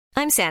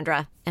I'm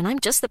Sandra, and I'm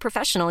just the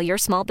professional your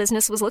small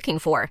business was looking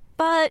for.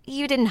 But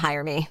you didn't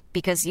hire me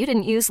because you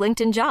didn't use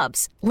LinkedIn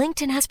Jobs.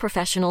 LinkedIn has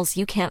professionals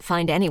you can't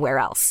find anywhere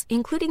else,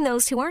 including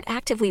those who aren't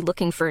actively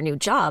looking for a new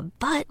job,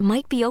 but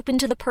might be open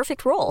to the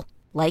perfect role,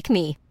 like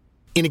me.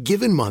 In a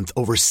given month,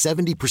 over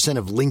 70%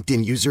 of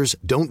LinkedIn users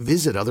don't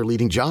visit other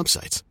leading job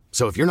sites.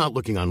 So if you're not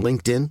looking on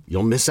LinkedIn,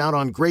 you'll miss out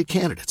on great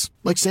candidates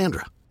like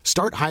Sandra.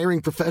 Start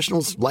hiring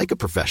professionals like a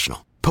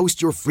professional.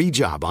 Post your free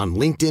job on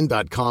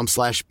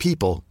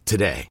linkedin.com/people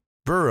today.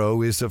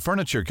 Burrow is a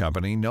furniture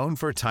company known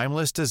for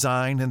timeless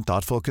design and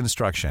thoughtful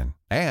construction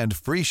and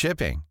free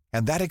shipping,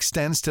 and that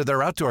extends to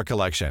their outdoor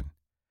collection.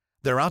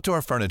 Their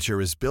outdoor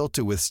furniture is built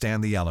to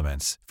withstand the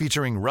elements,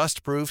 featuring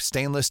rust-proof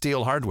stainless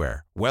steel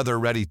hardware,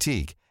 weather-ready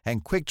teak,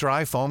 and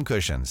quick-dry foam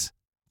cushions.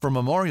 For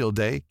Memorial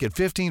Day, get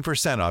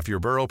 15% off your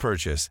Burrow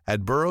purchase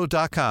at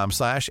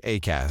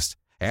burrow.com/ACAST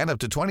and up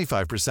to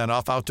 25%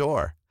 off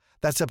outdoor.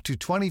 That's up to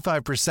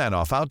 25%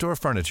 off outdoor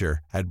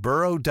furniture at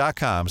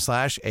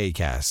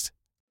burrow.com/ACAST.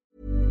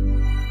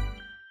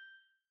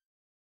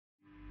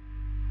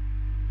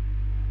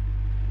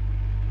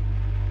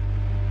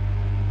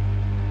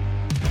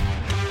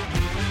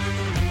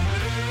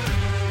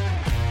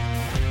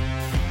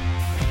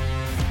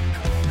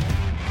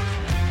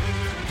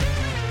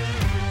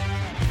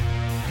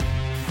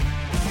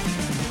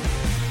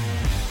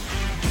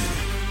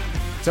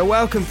 So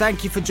welcome,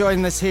 thank you for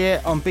joining us here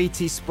on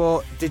BT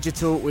Sport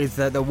Digital with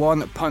the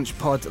One Punch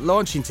Pod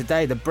launching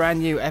today, the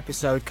brand new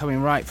episode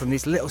coming right from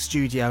this little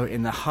studio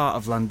in the heart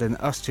of London.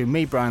 Us two,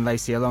 me, Brian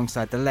Lacey,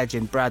 alongside the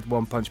legend Brad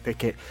One Punch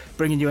Pickett,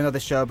 bringing you another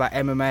show about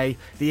MMA,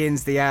 the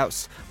ins, the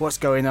outs, what's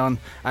going on,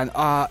 and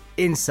our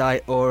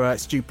insight or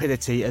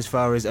stupidity as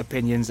far as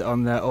opinions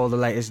on all the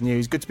latest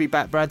news. Good to be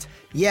back, Brad.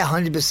 Yeah,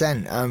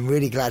 100%. I'm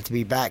really glad to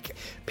be back.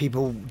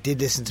 People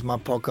did listen to my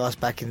podcast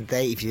back in the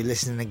day. If you're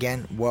listening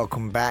again,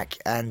 welcome back.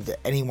 And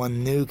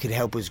anyone new could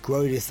help us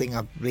grow this thing.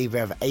 I believe we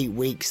have 8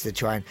 weeks to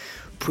try and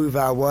prove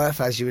our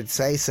worth, as you would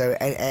say. So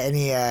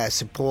any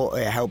support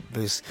help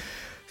us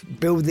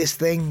build this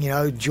thing,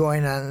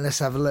 join and let's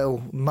have a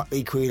little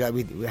motley crew like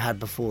we had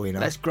before,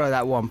 Let's grow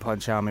that One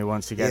Punch Army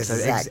once again. Yes, so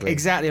exactly.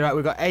 Exactly right.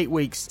 We've got 8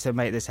 weeks to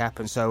make this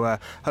happen, so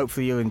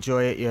hopefully you'll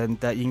enjoy it, and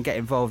you can get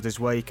involved as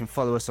well. You can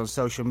follow us on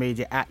social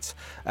media at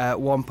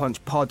One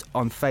Punch Pod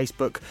on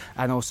Facebook,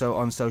 and also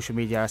on social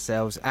media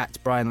ourselves at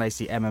Brian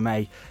Lacey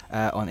MMA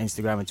on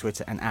Instagram and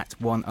Twitter, and at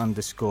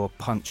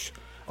 @1_punch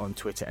on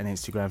Twitter and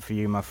Instagram for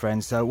you, my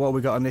friends. So what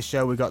we got on this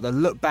show, we got the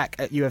look back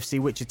at UFC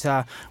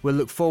Wichita. We'll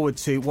look forward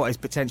to what is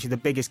potentially the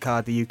biggest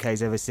card the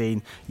UK's ever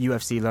seen,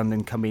 UFC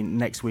London, coming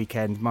next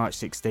weekend, March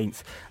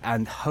 16th,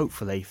 and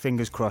hopefully,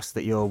 fingers crossed,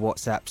 that your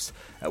WhatsApps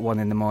at 1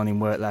 a.m.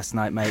 worked last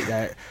night, mate.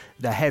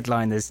 The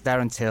headliners,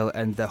 Darren Till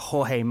and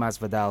Jorge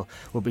Masvidal,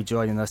 will be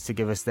joining us to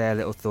give us their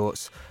little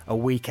thoughts a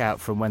week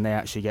out from when they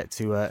actually get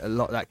to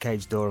lock that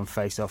cage door and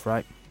face off,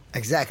 right?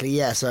 Exactly,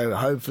 yeah. So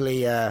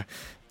hopefully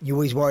you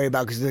always worry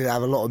about, because they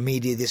have a lot of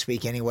media this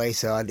week anyway,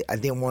 so I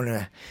didn't want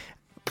to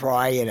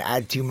pry and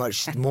add too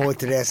much more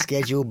to their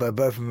schedule, but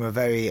both of them are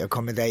very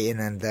accommodating,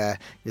 and they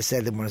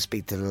said they want to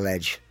speak to the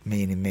ledge,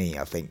 meaning me,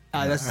 I think.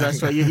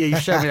 That's right. You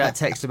showed me that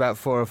text about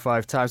 4 or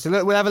 5 times. So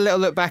look, we'll have a little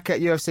look back at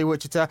UFC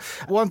Wichita.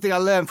 One thing I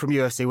learned from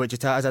UFC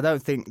Wichita is I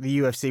don't think the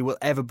UFC will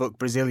ever book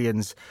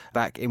Brazilians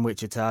back in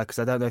Wichita, because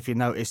I don't know if you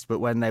noticed, but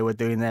when they were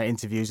doing their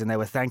interviews and they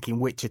were thanking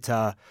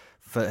Wichita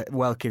for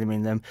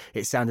welcoming them,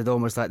 it sounded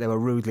almost like they were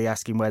rudely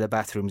asking where the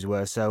bathrooms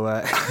were. So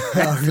I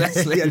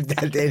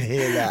didn't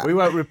hear that. We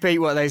won't repeat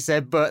what they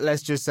said, but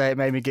let's just say it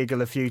made me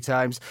giggle a few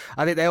times.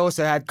 I think they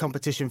also had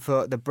competition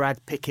for the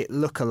Brad Pickett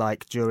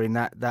lookalike during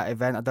that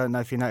event. I don't know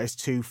if you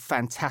noticed 2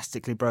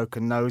 fantastically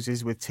broken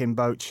noses with Tim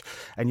Boetsch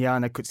and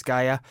Yana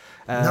Kutskaya.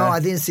 No, I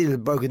didn't see the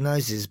broken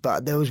noses,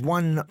 but there was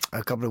one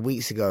a couple of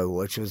weeks ago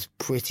which was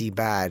pretty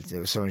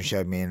bad. Someone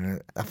showed me,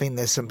 and I think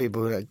there's some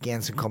people that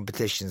getting some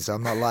competition, so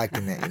I'm not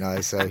liking it,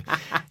 So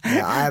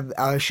yeah,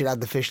 I should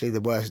have officially the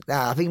worst.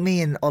 I think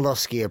me and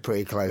Orlovsky are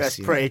pretty close. That's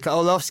pretty close.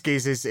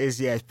 Orlovsky's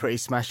is pretty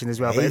smashing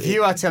as well. But if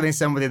you are telling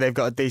somebody they've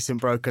got a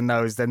decent broken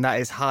nose, then that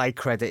is high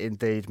credit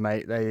indeed,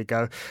 mate. There you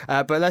go.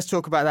 But let's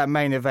talk about that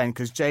main event,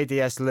 because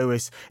JDS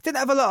Lewis didn't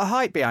have a lot of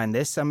hype behind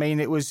this. I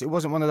mean, it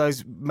wasn't one of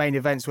those main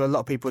events where a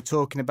lot of people were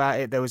talking about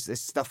it. There was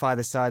stuff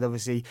either side.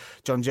 Obviously,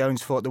 John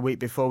Jones fought the week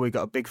before. We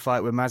got a big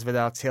fight with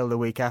Masvidal Till the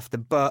week after.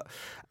 But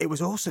it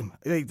was awesome.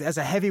 As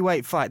a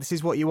heavyweight fight, this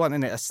is what you want,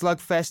 isn't it? A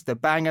slugfest, a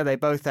banger. They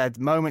both had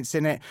moments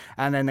in it,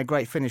 and then a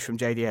great finish from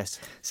JDS.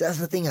 So that's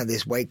the thing at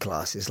this weight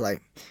class. It's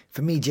like,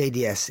 for me,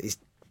 JDS is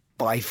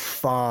by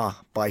far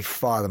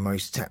the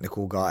most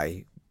technical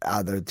guy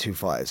out of the 2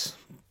 fighters.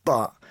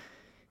 But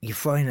you're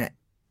throwing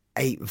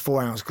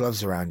 4-ounce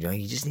gloves around,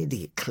 you just need to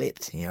get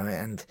clipped,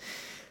 and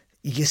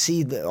you can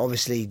see that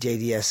obviously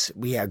JDS,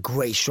 we had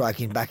great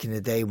striking back in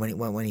the day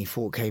when he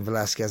fought Cain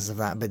Velasquez and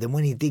that, but then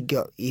when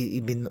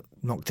he'd been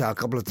knocked out a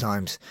couple of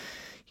times,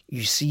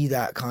 you see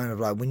that kind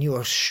of like when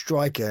you're a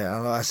striker,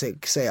 and I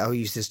say I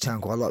use this term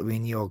quite a lot,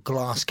 when you're a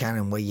glass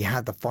cannon where you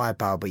have the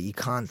firepower but you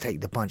can't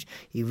take the punch,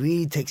 it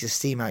really takes the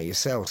steam out of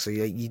yourself. So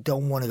you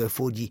don't want to go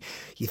forward. You're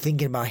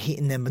thinking about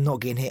hitting them but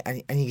not getting hit.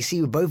 And you can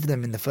see with both of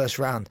them in the first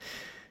round,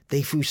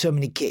 they threw so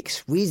many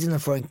kicks. Reason they're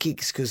throwing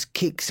kicks because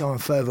kicks are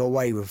further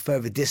away with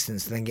further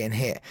distance than getting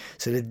hit.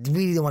 So they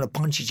really don't want to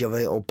punch each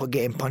other or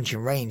get in punching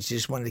range. They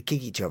just wanted to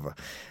kick each other.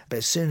 But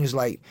as soon as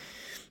like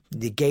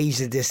they gauged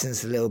the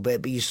distance a little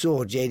bit, but you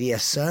saw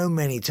JDS so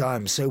many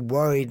times, so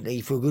worried.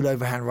 He threw a good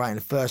overhand right in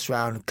the first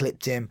round,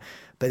 clipped him.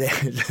 But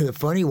the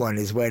funny one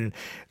is when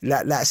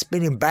that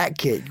spinning back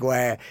kick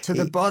where to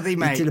the body,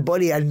 mate, to the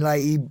body, and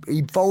like he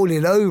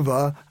folded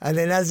over, and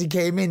then as he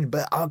came in,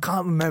 but I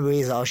can't remember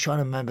his. I was trying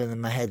to remember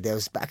in my head. There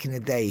was back in the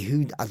day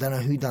I don't know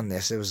who done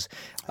this. It was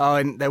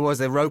and there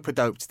was a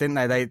rope-a-doped, didn't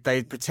they?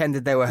 They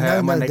pretended they were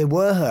hurt. No, they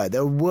were hurt.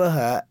 They were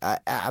hurt.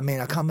 I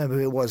mean, I can't remember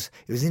who it was.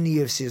 It was in the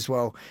UFC as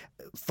well.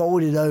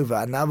 Folded over,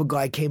 and the other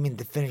guy came in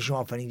to finish him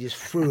off, and he just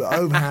threw it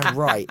overhand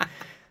right.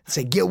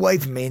 Said, "Get away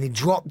from me," and he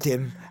dropped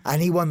him,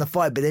 and he won the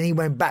fight. But then he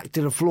went back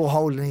to the floor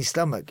holding his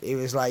stomach. It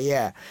was like,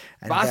 yeah.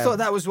 And, but I thought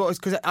that was what was,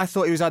 because I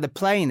thought he was either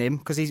playing him,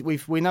 because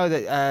we know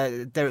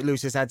that Derek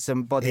Lewis has had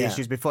some body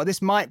issues before.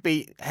 This might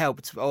be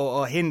helped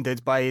or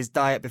hindered by his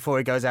diet before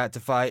he goes out to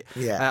fight.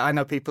 Yeah. I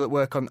know people that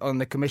work on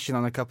the commission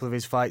on a couple of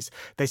his fights.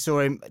 They saw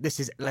him. This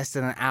is less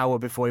than an hour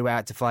before he went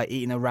out to fight,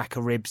 eating a rack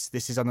of ribs.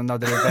 This is on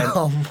another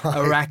event.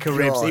 A rack of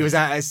ribs. He was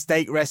at a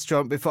steak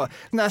restaurant before.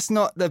 And that's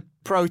not the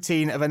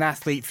protein of an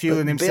athlete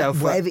fueling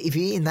himself. Whatever, if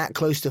you're eating that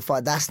close to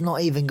fight, that's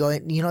not even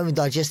going. You're not even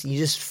digesting.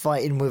 You're just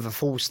fighting with a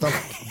full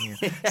stomach.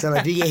 So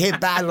if you get hit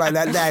bad like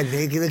that, then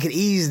they could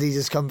easily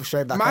just come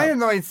straight back. My up.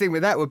 annoying thing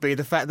with that would be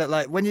the fact that,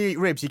 like, when you eat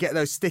ribs, you get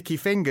those sticky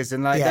fingers,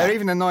 and they're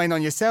even annoying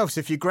on yourself. So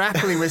if you're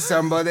grappling with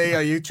somebody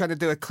or you're trying to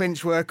do a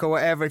clinch work or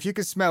whatever, if you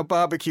can smell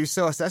barbecue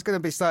sauce, that's going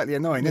to be slightly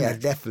annoying, isn't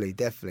it? Yeah,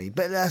 definitely.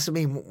 But that's what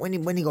I mean.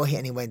 When he got hit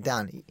and he went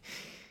down,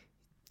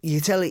 you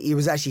could tell he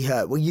was actually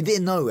hurt. Well, you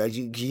didn't know,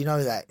 you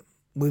know that.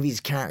 With his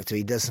character,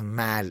 he does some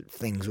mad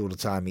things all the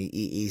time.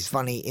 He's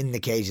funny in the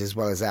cage as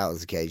well as out of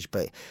the cage,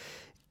 but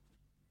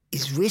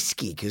it's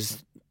risky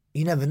because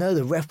you never know.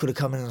 The ref could have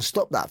come in and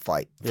stopped that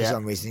fight for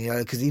some reason,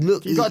 because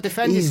you've got to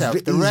defend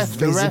yourself. The ref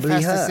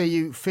has hurt. to see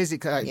you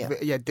physically,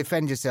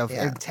 defend yourself,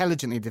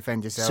 intelligently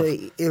defend yourself. So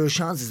there were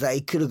chances that he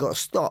could have got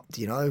stopped,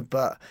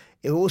 but.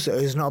 It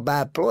was not a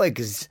bad ploy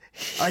because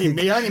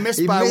he only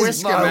missed by a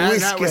whisker, man.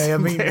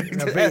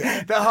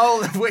 The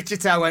whole of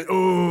Wichita went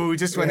ooh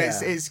just when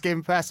it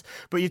skimmed past.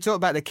 But you talk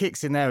about the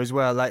kicks in there as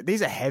well. Like,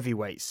 these are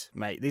heavyweights,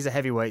 mate. These are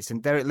heavyweights,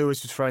 and Derek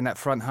Lewis was throwing that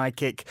front high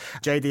kick.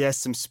 JDS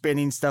some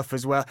spinning stuff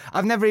as well.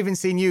 I've never even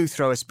seen you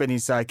throw a spinning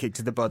side kick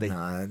to the body.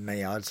 No,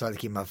 mate. I try to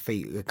keep my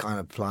feet kind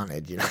of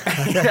planted.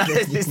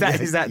 Is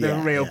that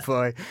the real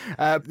ploy?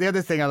 The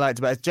other thing I liked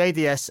about it is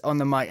JDS on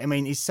the mic. I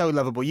mean, he's so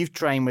lovable. You've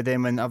trained with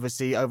him, and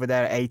obviously over there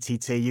at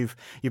ATT, you've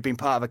been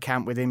part of a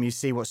camp with him. You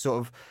see what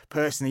sort of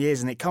person he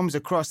is, and it comes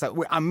across like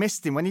I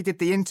missed him when he did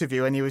the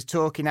interview and he was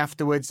talking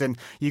afterwards, and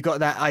you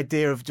got that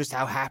idea of just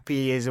how happy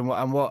he is and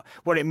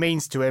what it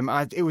means to him.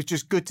 It was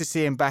just good to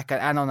see him back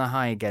and on a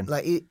high again.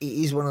 Like,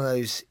 he's one of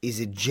those. He's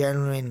a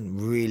genuine,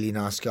 really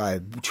nice guy.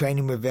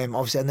 Training with him,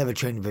 obviously, I never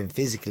trained with him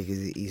physically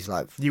because he's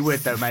like. You would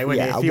though, mate.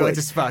 Wouldn't you? If you were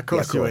to spar, of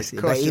course you would.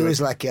 But he was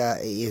like,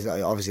 he's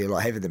obviously a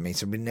lot heavier than me,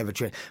 so we never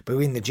trained. But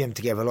we're in the gym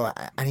together a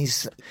lot, and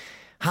he's.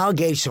 How I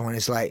gauge someone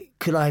is like,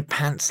 could I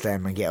pants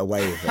them and get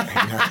away with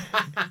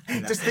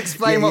it? Just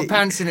explain what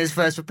pantsing is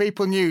first. For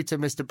people new to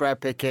Mr. Brad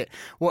Pickett,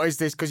 what is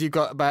this? Because you've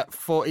got about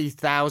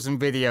 40,000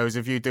 videos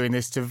of you doing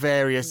this to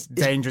various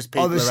dangerous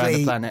people around the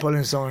planet. Obviously,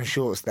 pulling someone's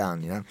shorts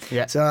down,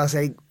 Yeah. So I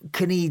say,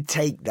 can he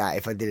take that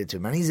if I did it to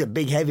him? And he's a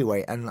big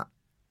heavyweight, and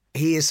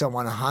he is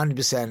someone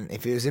 100%.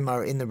 If he was in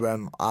the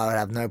room, I would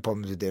have no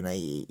problems with doing it.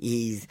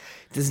 He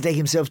doesn't take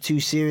himself too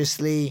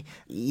seriously.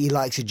 He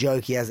likes a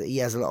joke. He has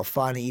a lot of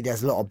fun. He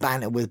does a lot of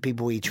banter with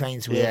people he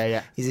trains with.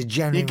 Yeah. He's a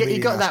genuine. You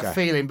got nice that guy.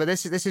 feeling, but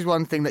this is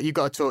one thing that you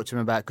got to talk to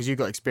him about because you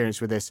got experience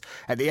with this.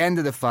 At the end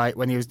of the fight,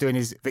 when he was doing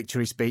his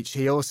victory speech,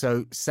 he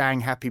also sang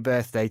 "Happy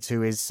Birthday"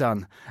 to his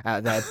son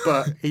out there.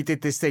 But he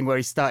did this thing where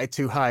he started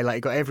too high, like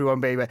he got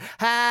everyone being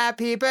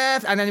 "Happy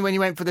Birthday," and then when he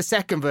went for the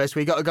second verse,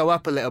 we got to go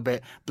up a little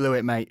bit. Blew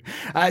it, mate.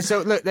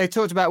 So look, they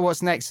talked about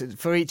what's next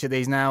for each of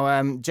these now.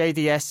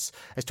 JDS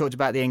has talked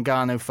about the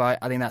Ngannou fight.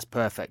 I think that's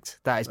perfect.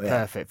 That is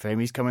perfect for him.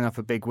 He's coming off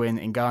a big win.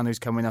 Ngannou's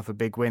coming off a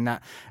big win.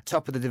 That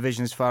top of the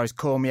division as far as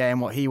Cormier and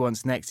what he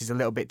wants next is a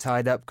little bit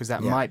tied up because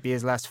that might be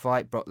his last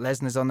fight. Brock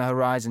Lesnar's on the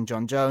horizon,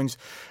 John Jones.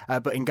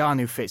 But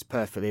Ngannou fits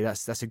perfectly.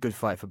 That's a good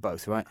fight for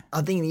both, right?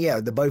 I think,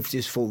 they both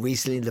just fought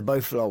recently. They're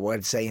both, what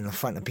I'd say, in the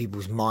front of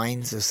people's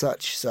minds as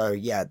such. So,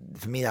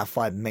 for me, that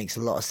fight makes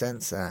a lot of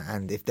sense.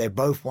 And if they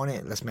both want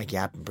it, let's make it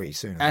happen. happen pretty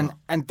soon.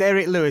 And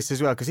Derek Lewis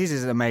as well, because his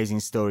is an amazing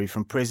story,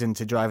 from prison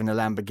to driving a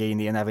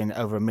Lamborghini and having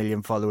over 1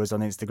 million followers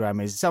on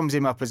Instagram. Sums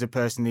him up as a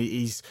person.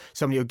 He's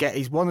somebody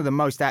he's one of the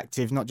most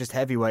active, not just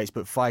heavyweights,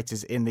 but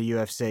fighters in the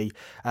UFC.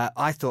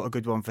 I thought a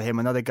good one for him.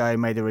 Another guy who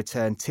made a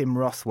return, Tim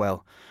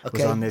Rothwell,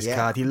 was on this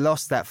card. He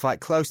lost that fight,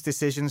 close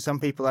decision. Some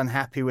people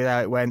unhappy with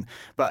how it went,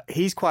 but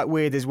he's quite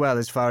weird as well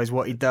as far as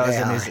what he does.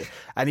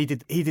 And he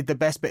did the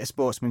best bit of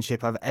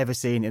sportsmanship I've ever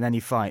seen in any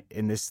fight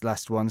in this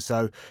last one.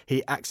 So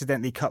he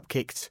accidentally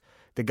cup-kicked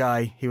the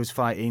guy he was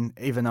fighting,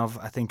 Ivanov,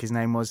 I think his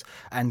name was,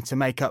 and to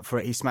make up for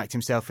it, he smacked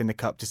himself in the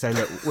cup to say,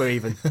 look, we're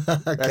even.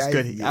 That's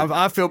good.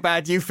 I feel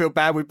bad, you feel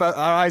bad, our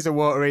eyes are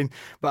watering,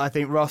 but I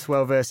think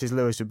Rothwell versus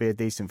Lewis would be a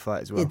decent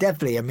fight as well. Yeah,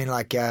 definitely. I mean,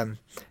 like,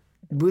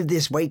 with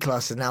this weight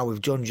class and now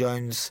with John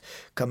Jones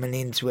coming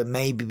into it,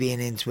 maybe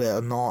being into it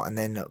or not, and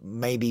then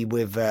maybe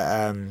with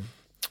Brock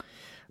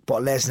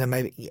Lesnar,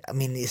 maybe, I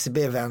mean, it's a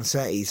bit of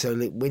uncertainty. So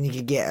when you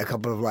could get a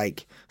couple of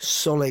like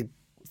solid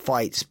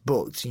fights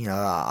booked,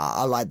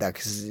 I like that,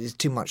 because it's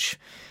too much.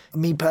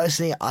 Me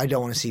personally, I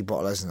don't want to see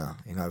Brock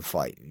Lesnar,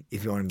 fight,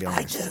 if you want to be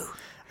honest. I do.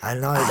 I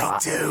know I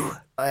do.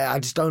 I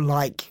just don't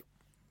like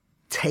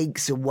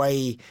takes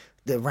away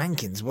the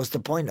rankings. What's the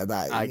point of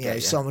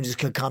that? Someone just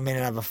could come in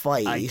and have a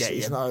fight.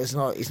 It's not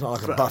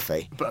like a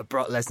buffet. But a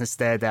Brock Lesnar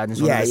stare down is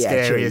one of the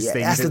scariest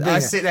things. I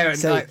sit there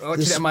at night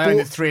watching it on my own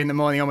at 3 a.m,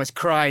 almost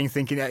crying,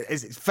 thinking,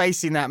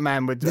 facing that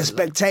man with the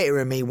spectator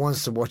in me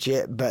wants to watch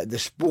it, but the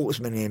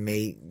sportsman in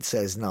me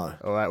says no.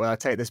 All right, well, I'll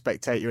take the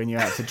spectator and you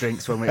out to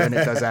drinks when it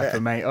does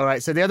happen, mate. All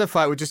right, so the other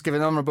fight we'll just give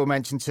an honourable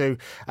mention to,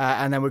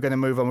 and then we're going to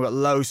move on. We've got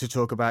loads to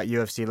talk about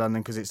UFC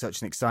London because it's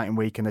such an exciting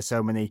week and there's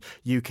so many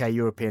UK,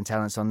 European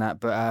talents on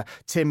that. But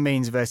Tim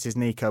Means versus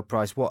Nico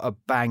Price, what a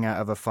banger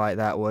of a fight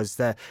that was.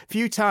 There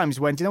few times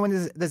when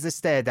there's a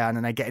stare down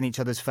and they get in each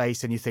other's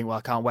face and you think, well,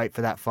 I can't wait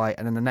for that fight,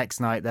 and then the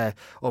next night they're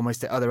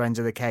almost at other ends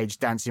of the cage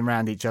dancing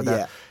around each other.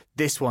 Yeah.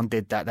 This one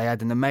did that. They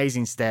had an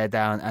amazing stare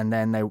down and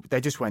then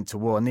they just went to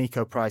war.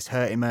 Nico Price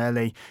hurt him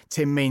early.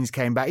 Tim Means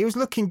came back. He was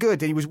looking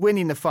good. He was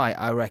winning the fight,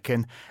 I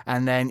reckon.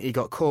 And then he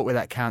got caught with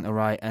that counter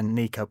right and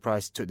Nico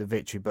Price took the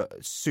victory.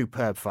 But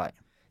superb fight.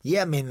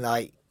 Yeah, I mean,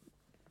 like,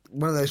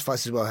 one of those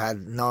fights as well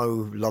had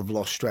no love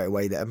lost straight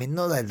away. Not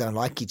that they don't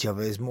like each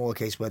other. It's more a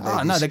case where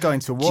they're going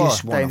to war.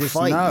 Just want to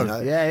fight.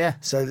 Yeah.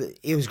 So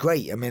it was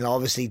great. I mean,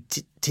 obviously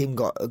Tim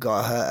got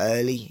hurt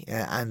early,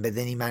 but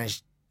then he managed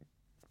to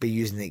be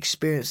using the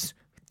experience,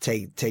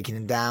 taking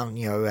him down.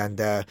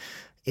 And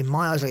in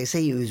my eyes, like I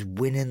say, he was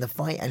winning the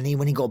fight. And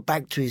when he got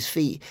back to his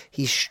feet,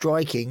 his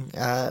striking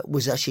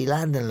was actually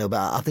landing a little bit.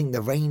 I think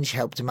the range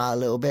helped him out a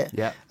little bit.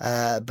 Yeah.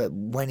 But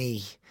when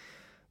it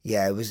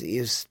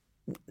was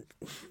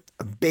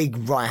a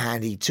big right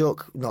hand he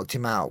took, knocked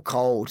him out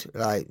cold,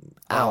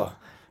 out.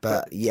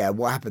 But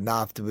what happened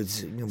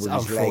afterwards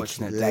was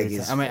his leg.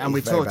 And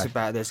we talked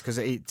about this because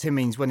Tim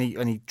Means, when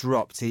he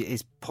dropped,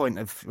 his point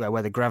of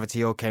where the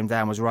gravity all came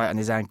down was right on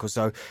his ankle.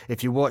 So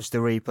if you watch the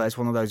replay, it's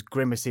one of those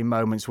grimacing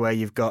moments where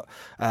you've got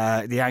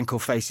the ankle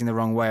facing the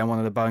wrong way and one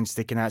of the bones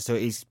sticking out. So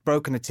he's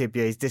broken the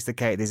tibia, he's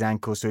dislocated his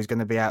ankle, so he's going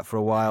to be out for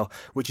a while,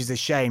 which is a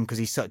shame because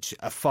he's such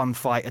a fun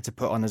fighter to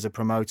put on as a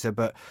promoter.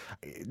 But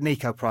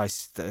Nico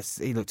Price,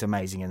 he looked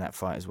amazing in that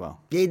fight as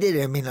well. Yeah, he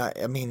did.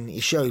 I mean, he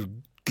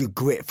showed good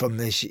grit from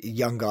this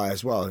young guy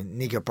as well.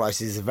 Nico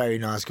Price is a very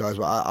nice guy as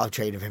well. I've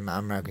trained with him at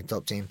American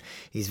Top Team.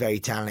 He's very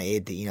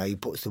talented. He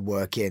puts the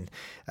work in,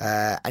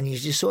 and you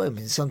just saw him.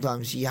 And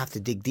sometimes you have to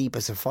dig deep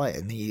as a fighter,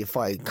 and your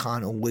fight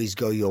can't always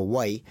go your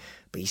way.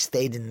 But he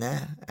stayed in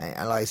there,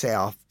 and like I say,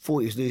 I thought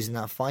he was losing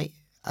that fight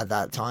at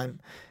that time.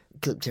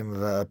 Clipped him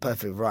with a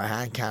perfect right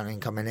hand counting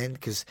coming in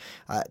because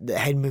the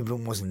head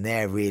movement wasn't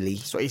there really.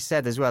 That's what he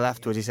said as well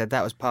afterwards. He said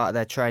that was part of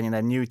their training.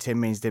 They knew Tim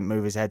Means didn't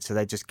move his head, so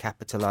they just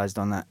capitalised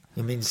on that.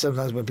 I mean,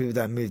 sometimes when people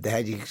don't move the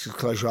head, you just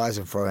close your eyes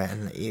and throw it.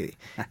 And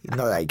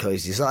not that he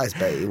closed his eyes,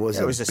 but it was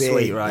a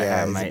sweet right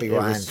hand, mate. It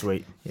was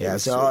sweet. Yeah,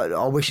 so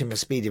I wish him a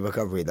speedy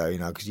recovery though,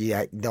 because you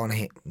don't want to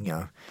hit,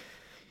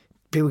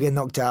 people get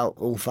knocked out,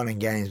 all fun and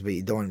games, but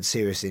you don't want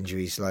serious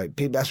injuries.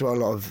 That's what a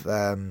lot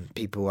of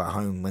people at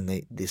home, when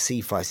they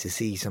see fights, they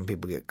see some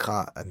people get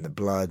cut and the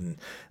blood and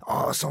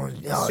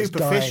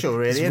superficial,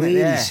 really. It's isn't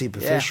really it?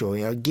 superficial.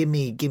 Yeah. Give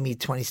me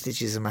 20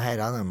 stitches in my head,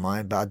 I don't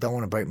mind, but I don't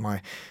want to break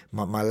my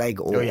leg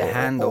or your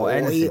hand or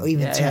anything, or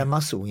even tear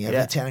muscle. If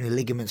you tear any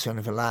ligaments or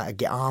anything like that,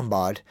 get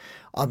armbarred,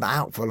 I'm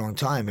out for a long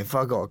time. If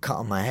I got a cut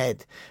on my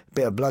head, a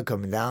bit of blood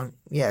coming down,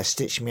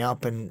 stitch me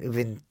up, and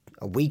within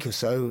a week or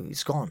so,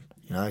 it's gone.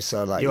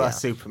 So you are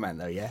Superman,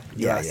 though, yeah?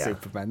 You are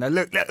Superman. Now,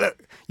 look.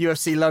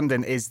 UFC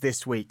London is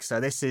this week. So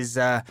this is,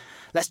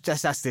 let's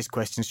just ask this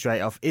question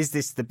straight off. Is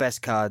this the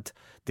best card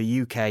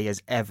the UK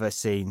has ever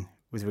seen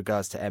with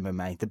regards to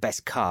MMA? The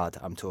best card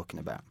I'm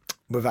talking about?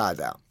 Without a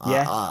doubt.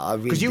 Yeah? I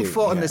really Because you do,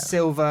 fought on the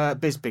silver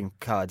Bisping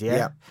card, yeah?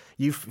 Yeah.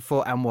 You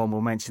fought and won,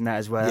 we'll mention that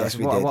as well. Yes,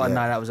 we what did, a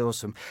night, that was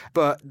awesome.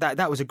 But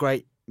that was a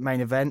great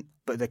main event,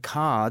 but the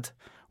card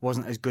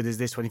wasn't as good as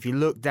this one. If you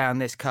look down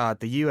this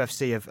card, the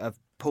UFC have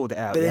pulled it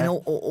out. But yeah? then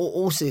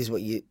also is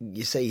what you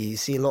say, you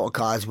see a lot of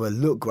cards where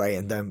look great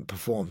and don't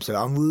perform. So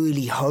I'm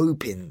really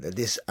hoping that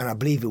this, and I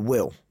believe it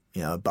will,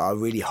 but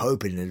I'm really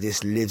hoping that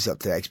this lives up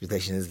to the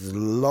expectations. There's a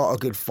lot of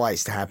good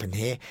fights to happen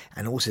here,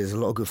 and also there's a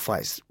lot of good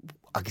fights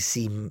I can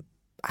see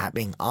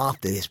happening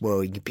after this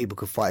where people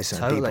could fight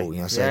certain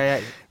people.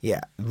 So,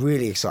 yeah,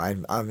 really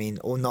exciting. I mean,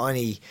 or not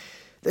only...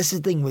 That's the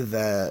thing with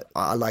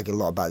I like a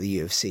lot about the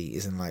UFC,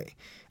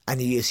 and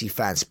the UFC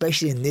fans,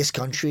 especially in this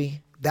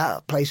country,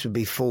 that place would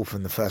be full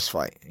from the first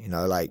fight.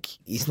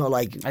 It's not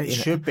like... And it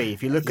should be.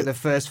 If you look at the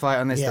first fight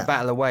on this, the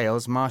Battle of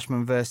Wales,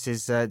 Marshman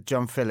versus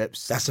John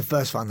Phillips. That's the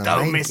first fight on the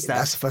Don't miss that.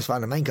 That's the first fight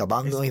on the main card. But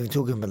I'm not even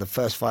talking about the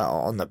first fight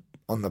on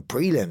the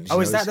prelims. Oh,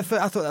 is that the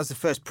first? I thought that was the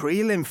first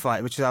prelim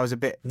fight, which I was a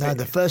bit... No,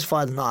 the first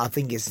fight of the night, I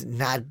think it's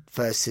Nad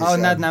versus...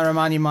 Nad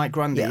Narimani, Mike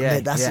Grundy,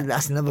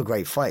 That's another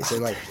great fight. So,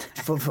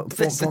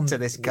 listen to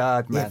this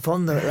card, man.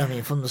 From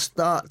the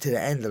start to the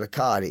end of the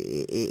card,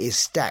 it is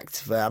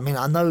stacked. I mean,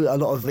 I know a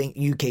lot of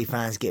UK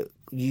fans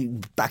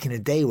back in the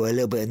day were a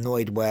little bit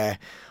annoyed where,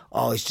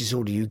 it's just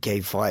all the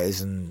UK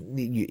fighters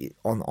and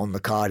on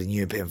the card and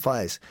European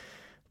fighters.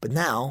 But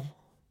now...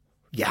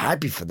 You're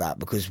happy for that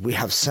because we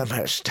have so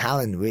much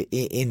talent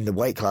in the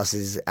weight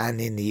classes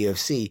and in the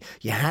UFC.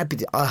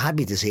 I'm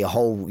happy to see a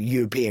whole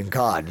European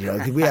card.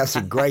 We have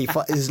some great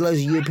fighters. There's loads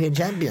of European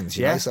champions.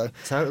 So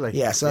totally.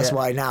 Yeah, so that's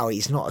why now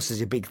it's not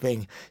such a big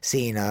thing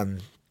seeing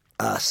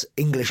us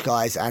English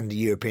guys and the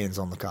Europeans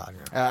on the card.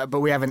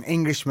 But we have an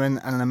Englishman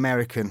and an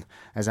American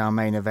as our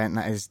main event.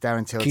 That is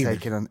Darren Till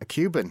taking on a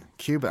Cuban.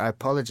 I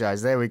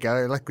apologise. There we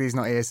go. Luckily he's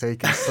not here, so he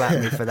can slap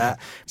me for that.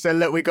 So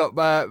look, we got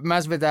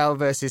Masvidal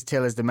versus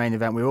Till as the main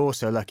event. We were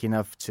also lucky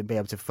enough to be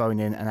able to phone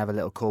in and have a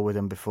little call with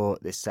him before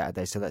this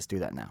Saturday. So let's do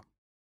that now.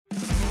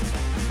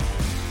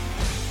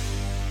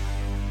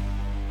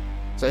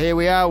 So here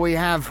we are. We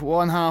have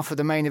one half of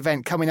the main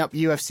event coming up,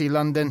 UFC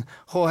London.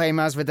 Jorge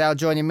Masvidal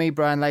joining me,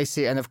 Brian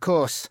Lacey, and of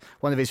course,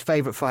 one of his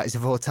favourite fighters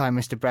of all time,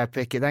 Mr. Brad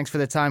Pickett. Thanks for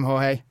the time,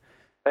 Jorge.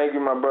 Thank you,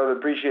 my brother.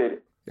 Appreciate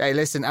it. Hey,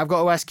 listen, I've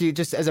got to ask you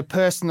just as a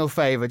personal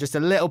favour, just a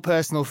little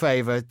personal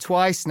favour.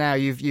 Twice now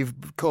you've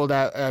called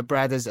out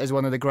Brad as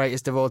one of the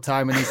greatest of all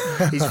time, and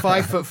he's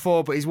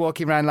 5'4", but he's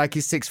walking around like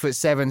he's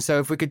 6'7". So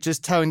if we could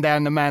just tone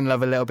down the man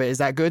love a little bit, is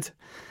that good?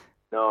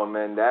 No,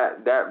 man,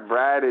 that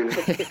Brad is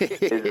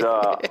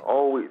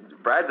always...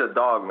 Brad's a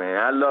dog, man.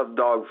 I love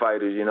dog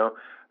fighters,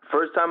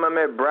 First time I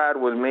met Brad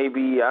was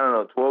maybe,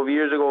 12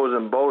 years ago. It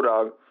was in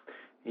Bodog.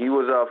 He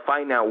was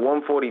fighting at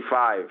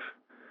 145.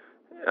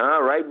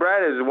 Right,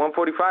 Brad? It was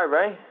 145,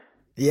 right?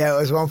 Yeah, it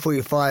was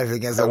 145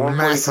 against a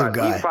massive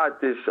guy. He fought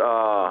this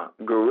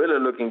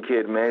gorilla-looking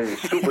kid, man.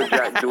 He's a super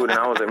jacked dude, and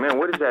I was like, man,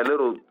 what is that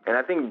little... And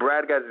I think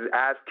Brad got his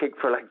ass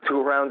kicked for like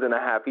 2 rounds and a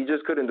half. He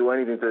just couldn't do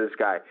anything to this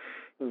guy.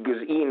 He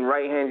was eating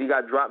right hands. He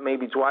got dropped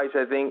maybe twice,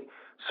 I think.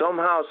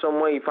 Somehow, some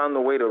way, he found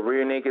a way to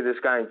rear naked this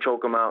guy and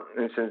choke him out.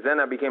 And since then,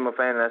 I became a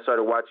fan, and I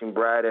started watching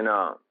Brad. And,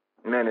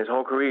 man, his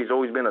whole career, he's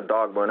always been a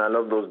dog, bro. And I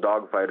love those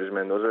dog fighters,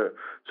 man. Those are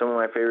some of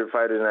my favorite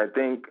fighters. And I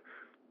think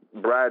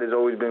Brad has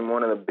always been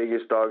one of the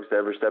biggest dogs to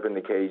ever step in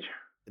the cage.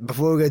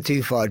 Before we go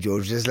too far,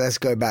 George, just let's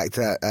go back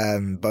to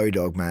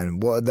Bodog, man.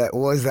 What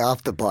was the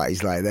after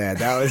parties like there?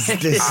 That was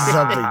just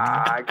something.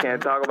 I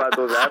can't talk about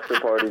those after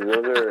parties.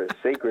 Those are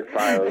sacred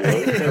files.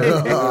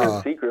 Those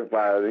are secret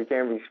files. We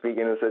can't be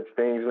speaking of such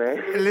things,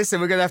 man.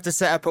 Listen, we're going to have to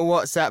set up a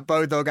WhatsApp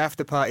Bodog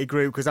after party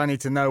group because I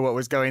need to know what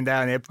was going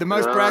down here. The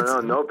most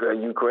No, are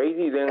you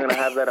crazy? They're going to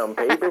have that on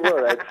paper,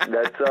 bro?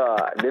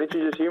 That's didn't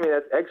you just hear me?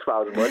 That's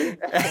X-Files, buddy.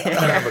 I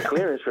have a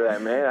clearance for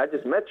that, man. I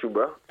just met you,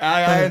 bro.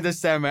 I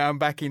understand, man. I'm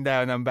backing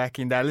down.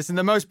 Listen,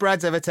 the most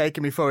Brad's ever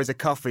taken me for is a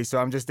coffee, so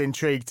I'm just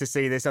intrigued to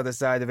see this other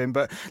side of him.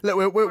 But look,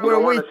 I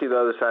want to see the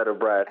other side of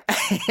Brad.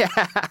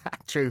 Yeah,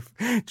 truth.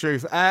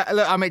 Look,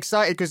 I'm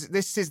excited because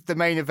this is the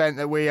main event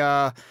that we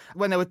are.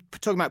 When they were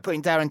talking about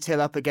putting Darren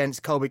Till up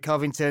against Colby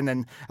Covington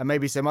and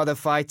maybe some other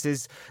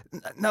fighters,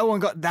 no one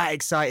got that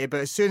excited.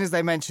 But as soon as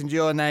they mentioned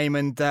your name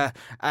and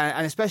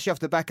especially off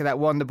the back of that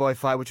Wonderboy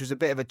fight, which was a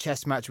bit of a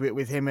chess match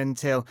with him and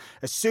Till,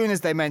 as soon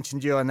as they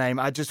mentioned your name,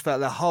 I just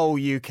felt the whole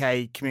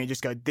UK community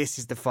just go, this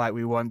is the fight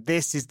we want.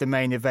 This is the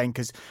main event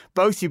because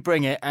both you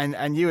bring it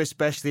and you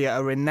especially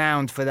are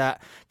renowned for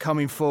that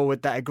coming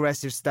forward, that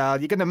aggressive style.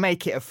 You're going to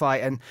make it a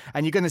fight and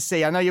you're going to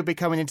see. I know you'll be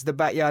coming into the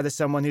backyard of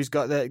someone who's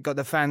got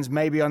the fans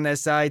maybe on their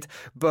side,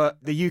 but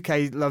the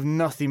UK love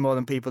nothing more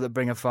than people that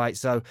bring a fight.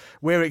 So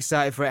we're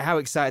excited for it. How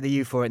excited are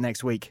you for it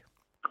next week?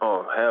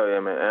 Oh, hell yeah,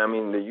 man. I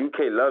mean, the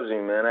UK loves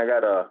me, man. I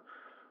got a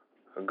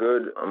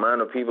good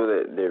amount of people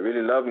that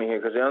really love me here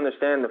because they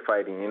understand the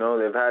fighting.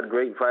 They've had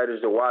great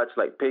fighters to watch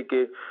like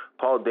Pickett.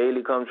 Paul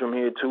Daly comes from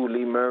here too,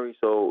 Lee Murray.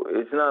 So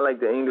it's not like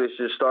the English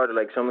just started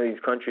like some of these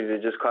countries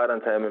that just caught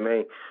on to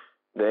MMA.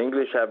 The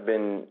English have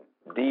been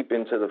deep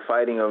into the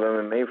fighting of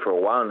MMA for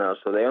a while now,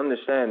 so they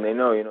understand. They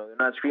know, they're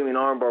not screaming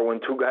armbar when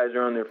 2 guys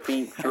are on their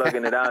feet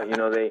slugging it out.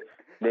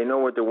 They know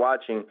what they're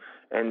watching,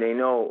 and they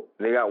know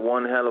they got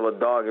one hell of a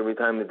dog every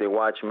time that they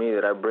watch me,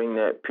 that I bring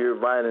that pure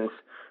violence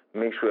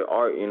mixed with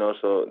art,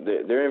 so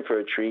they're in for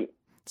a treat.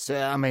 So,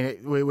 I mean,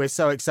 we're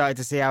so excited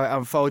to see how it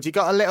unfolds. You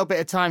got a little bit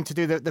of time to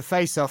do the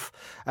face-off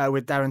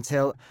with Darren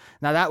Till.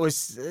 Now, it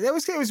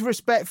was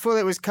respectful,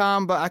 it was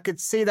calm, but I could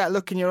see that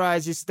look in your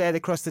eyes. You stared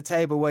across the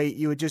table where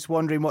you were just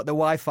wondering what the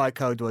Wi-Fi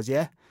code was,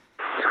 yeah?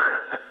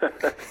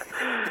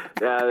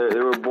 Yeah, they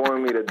were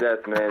boring me to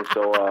death, man.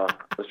 So I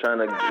was trying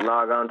to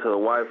log on to the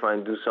Wi-Fi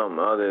and do something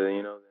other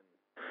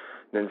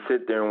than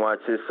sit there and watch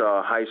this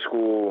high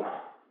school.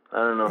 I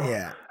don't know.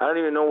 Yeah. I don't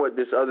even know what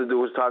this other dude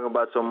was talking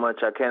about so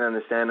much. I can't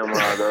understand him, the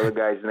other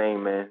guy's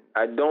name, man.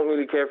 I don't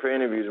really care for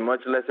interviews,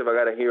 much less if I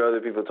got to hear other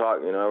people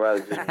talk. I'd rather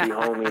just be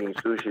home eating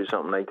sushi or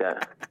something like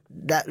that.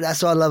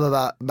 That's what I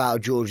love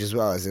about George as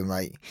well, as in,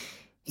 like,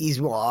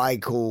 he's what I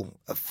call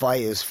a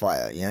fighter's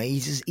fighter.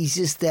 He's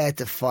just there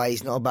to fight.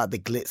 He's not about the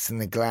glitz and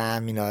the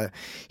glam.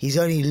 He's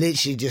only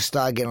literally just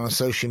started getting on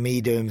social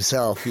media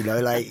himself.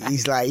 Like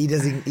he's like he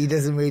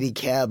doesn't really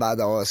care about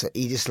that. So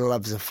he just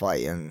loves a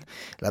fight. And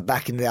like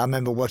back in the day, I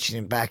remember watching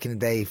him back in the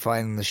day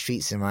fighting on the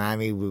streets in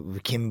Miami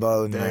with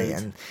Kimbo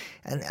and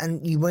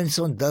when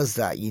someone does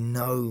that,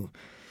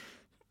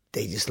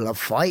 they just love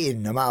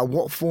fighting, no matter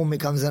what form it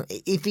comes in.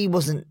 If he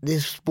wasn't,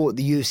 this sport,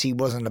 the UFC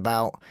wasn't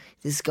about,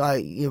 this guy,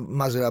 you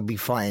might as well be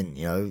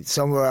fighting,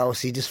 somewhere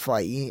else, he just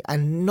fight.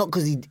 And not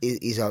because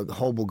he's a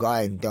horrible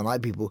guy and don't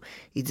like people,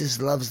 he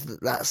just loves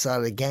that side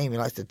of the game. He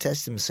likes to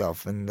test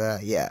himself, and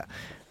yeah.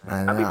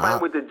 I'll be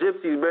fighting with the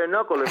gypsies, bare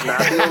knuckle, if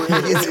not. I'll be over here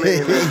in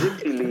the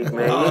gypsy league,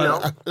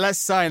 man, Let's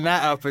sign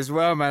that up as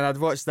well, man. I'd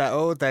watch that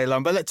all day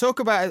long. But let's talk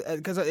about it,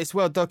 because it's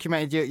well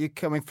documented. You're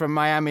coming from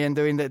Miami and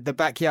doing the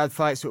backyard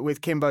fights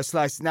with Kimbo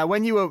Slice. Now,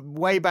 when you were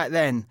way back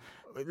then,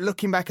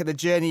 looking back at the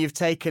journey you've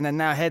taken and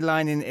now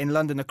headlining in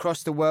London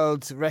across the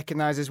world,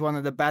 recognised as one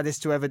of the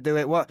baddest to ever do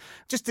it,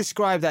 just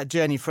describe that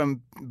journey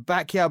from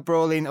backyard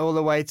brawling all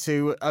the way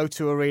to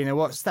O2 Arena.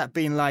 What's that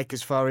been like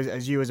as far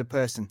as you as a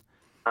person?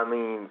 I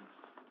mean,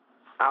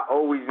 I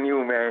always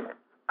knew, man.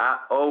 I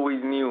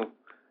always knew.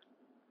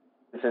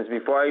 Since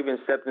before I even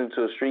stepped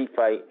into a street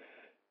fight,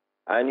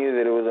 I knew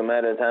that it was a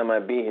matter of time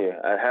I'd be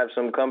here. I'd have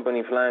some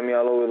company flying me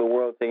all over the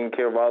world, taking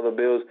care of all the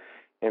bills,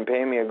 and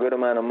paying me a good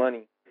amount of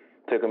money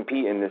to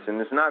compete in this. And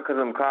it's not because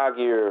I'm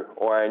cocky or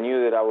I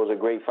knew that I was a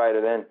great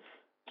fighter then.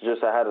 It's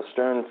just I had a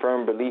stern,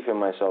 firm belief in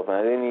myself. And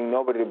I didn't need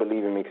nobody to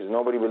believe in me, because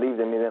nobody believed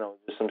in me then. I was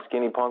just some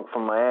skinny punk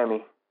from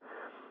Miami,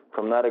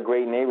 from not a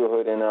great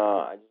neighborhood. And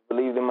I just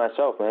believed in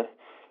myself, man.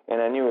 And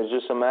I knew it was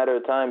just a matter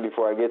of time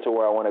before I get to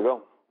where I want to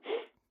go.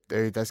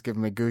 Dude, that's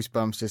giving me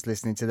goosebumps just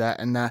listening to that.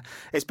 And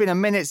it's been a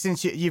minute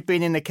since you've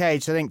been in the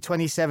cage. I think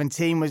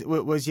 2017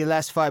 was your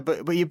last fight,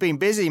 but you've been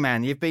busy,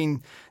 man. You've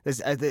been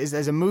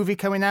there's a movie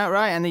coming out,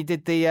 right? And he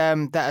did the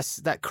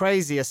that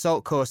crazy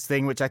assault course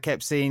thing, which I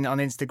kept seeing on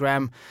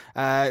Instagram,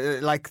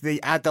 like the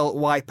adult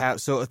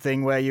wipeout sort of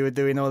thing, where you were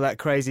doing all that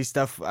crazy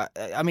stuff.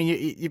 I mean,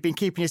 you've been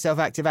keeping yourself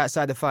active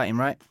outside of fighting,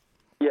 right?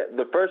 Yeah,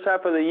 the first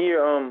half of the year,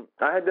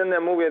 I had done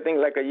that movie, I think,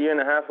 like a year and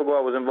a half ago.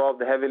 I was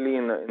involved heavily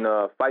in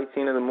the fight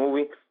scene of the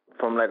movie.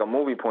 From like a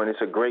movie point,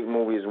 it's a great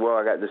movie as well.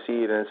 I got to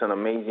see it, and it's an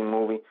amazing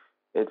movie.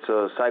 It's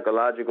a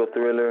psychological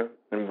thriller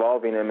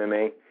involving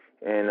MMA,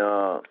 and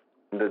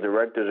the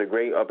director's a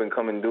great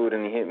up-and-coming dude,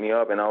 and he hit me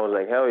up, and I was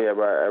like, hell yeah,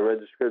 bro. I read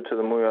the script to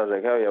the movie. I was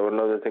like, hell yeah, I would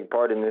love to take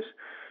part in this,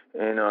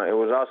 and it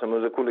was awesome. It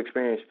was a cool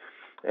experience.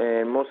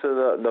 And most of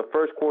the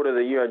first quarter of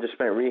the year, I just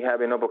spent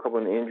rehabbing up a couple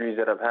of injuries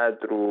that I've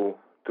had through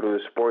the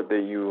sport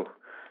that you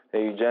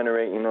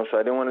generate, So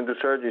I didn't want to do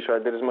surgery, so I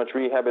did as much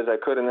rehab as I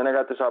could, and then I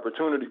got this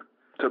opportunity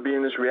to be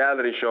in this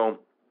reality show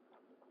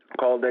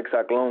called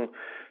Hexaclone.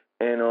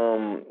 And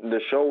the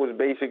show was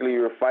basically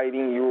you were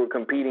fighting, you were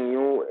competing,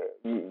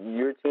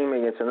 your team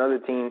against another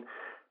team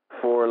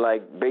for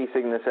like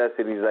basic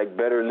necessities like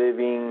better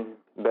living,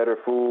 better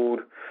food,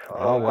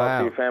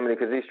 for your family,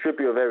 because they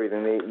strip you of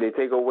everything. They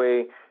take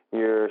away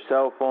your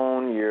cell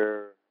phone,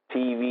 your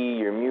TV,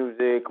 your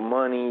music,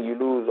 money. You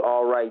lose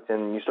all rights,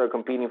 and you start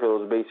competing for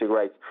those basic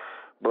rights.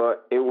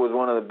 But it was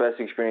one of the best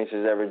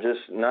experiences ever,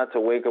 just not to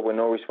wake up with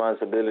no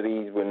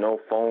responsibilities, with no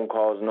phone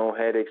calls, no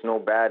headaches, no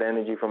bad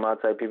energy from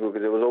outside people,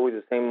 because it was always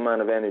the same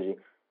amount of energy.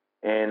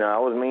 And I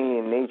was mainly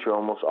in nature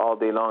almost all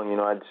day long.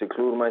 I'd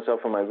seclude myself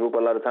from my group a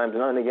lot of times.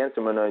 Nothing against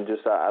them,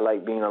 I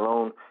like being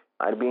alone.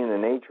 I'd be in the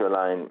nature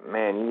line.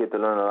 Man, you get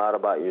to learn a lot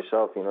about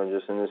yourself,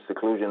 just in this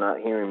seclusion, not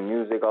hearing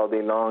music all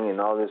day long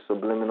and all this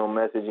subliminal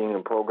messaging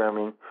and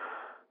programming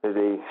that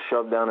they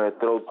shove down their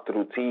throats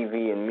through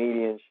TV and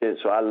media and shit.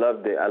 So I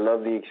loved it. I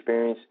loved the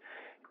experience.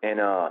 And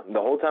the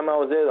whole time I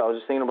was there, I was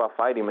just thinking about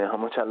fighting, man, how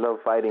much I love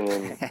fighting.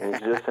 And it's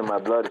just in my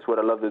blood. It's what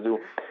I love to do.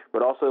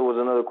 But also it was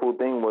another cool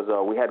thing was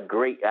we had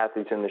great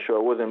athletes in the show.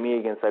 It wasn't me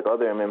against like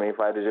other MMA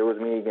fighters. It was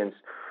me against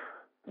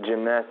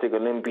gymnastic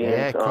Olympians.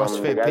 Yeah,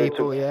 CrossFit the guy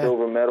people, who took the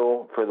silver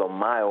medal for the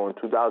mile in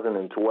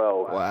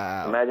 2012.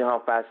 Wow. Imagine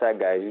how fast that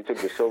guy is. He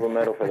took the silver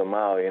medal for the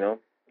mile,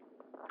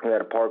 We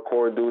had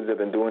parkour dudes that have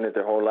been doing it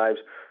their whole lives.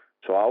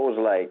 So I was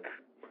like,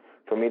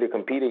 for me to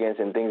compete against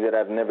and things that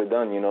I've never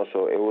done,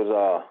 So it was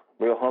a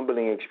real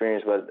humbling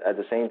experience. But at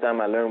the same time,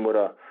 I learned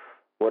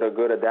what a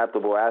good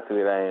adaptable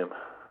athlete I am.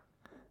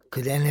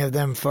 Could any of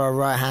them throw a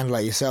right hand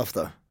like yourself,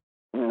 though?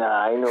 No,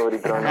 Nah, I ain't nobody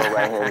throwing no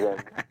right hands in.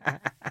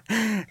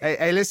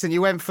 Hey, listen,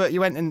 you went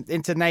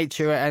into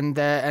nature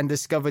and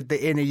discovered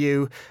the inner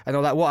you and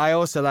all that. What I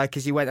also like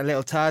is you went a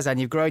little Tarzan.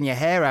 You've grown your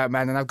hair out,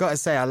 man, and I've got to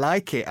say I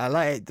like it.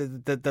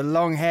 The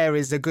long hair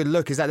is a good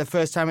look. Is that the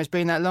first time it's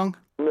been that long?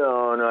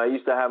 No, I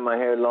used to have my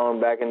hair long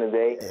back in the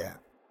day. Yeah.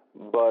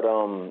 But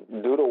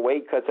due to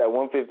weight cuts at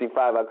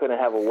 155, I couldn't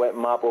have a wet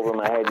mop over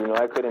my head.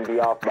 I couldn't be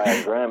off by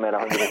a gram at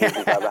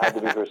 155. I had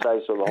to be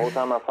precise. So the whole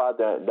time I fought,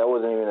 that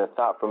wasn't even a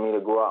thought for me to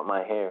grow out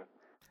my hair.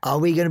 Are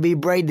we going to be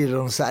braided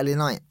on Saturday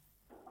night?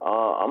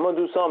 I'm gonna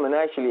do something.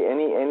 Actually,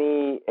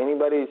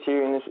 anybody that's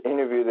here in this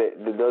interview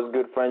that does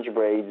good French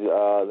braids,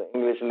 the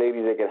English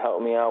ladies that can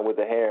help me out with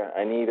the hair.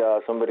 I need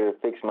somebody to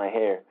fix my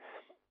hair.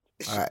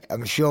 All right,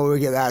 I'm sure we'll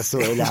get that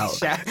sorted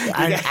out.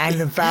 and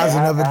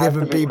 1,000 other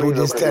different people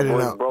just turning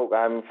up. Broke.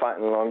 I haven't fought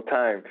in a long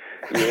time.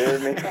 You hear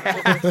me?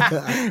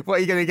 What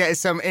you're going to get is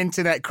some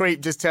internet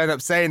creep just turn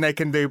up saying they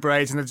can do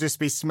braids and they'll just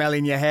be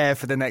smelling your hair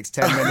for the next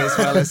 10 minutes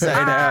while they're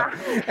setting it up.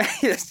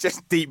 It's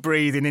just deep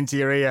breathing into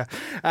your ear.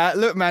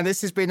 Look, man,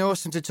 this has been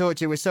awesome to talk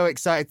to you. We're so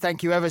excited.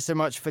 Thank you ever so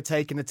much for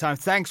taking the time.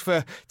 Thanks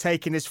for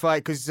taking this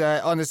fight because,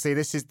 honestly,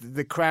 this is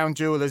the crown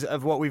jewel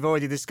of what we've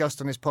already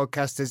discussed on this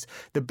podcast as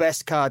the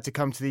best card to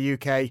come to the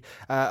UK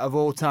of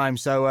all time.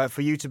 So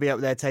for you to be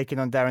up there taking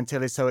on Darren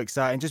Till is so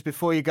exciting. Just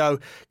before you go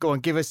on,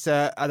 give us,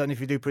 I don't know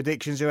if you do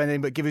predictions or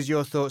anything, but give us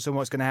your thoughts on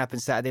what's going to happen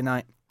Saturday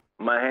night.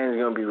 My hand's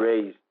going to be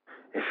raised.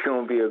 It's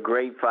going to be a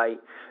great fight.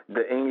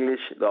 The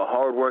English, the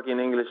hard-working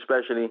English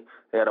especially,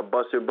 they got to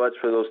bust their butts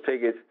for those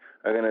tickets,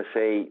 are going to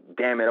say,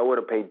 damn it, I would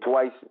have paid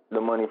twice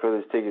the money for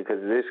this ticket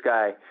because this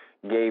guy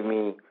gave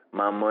me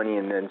my money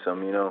and then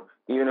some,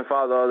 Even if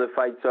all the other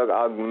fights suck,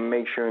 I'll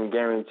make sure and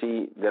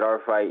guarantee that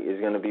our fight is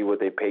going to be what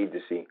they paid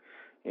to see,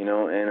 And,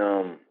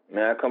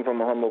 man, I come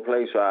from a humble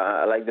place, so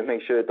I like to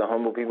make sure that the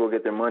humble people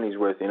get their money's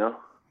worth,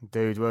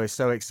 Dude, we're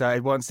so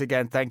excited. Once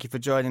again, thank you for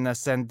joining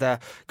us and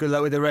good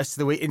luck with the rest of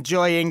the week.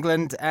 Enjoy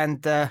England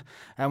and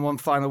one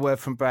final word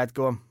from Brad.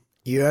 Go on.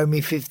 You owe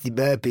me 50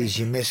 burpees.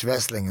 You missed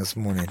wrestling this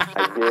morning.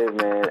 I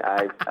did, man.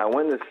 I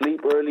went to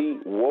sleep early,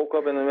 woke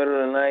up in the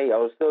middle of the night. I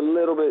was still a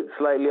little bit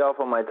slightly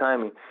off on my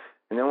timing.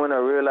 And then when I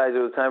realized it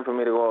was time for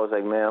me to go, I was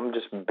like, man, I'm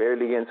just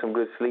barely getting some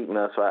good sleep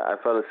now. So I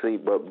fell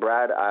asleep. But,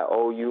 Brad, I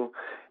owe you.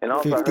 And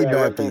also, I heard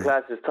your wrestling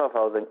class is tough. I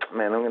was like,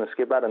 man, I'm going to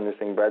skip out on this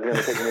thing. Brad's going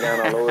to take me down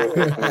all over the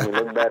place and make me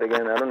look bad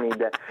again. I don't need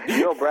that.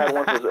 Brad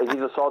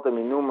he's assaulted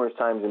me numerous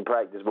times in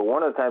practice. But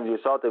one of the times he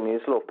assaulted me,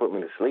 this little put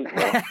me to sleep,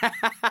 bro.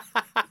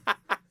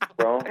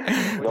 Don't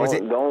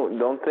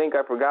think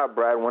I forgot,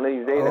 Brad. One of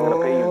these days, I'm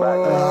going to pay you back.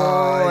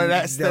 Oh,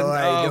 that's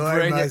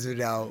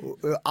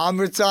Masvidal.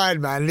 I'm retired,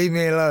 man. Leave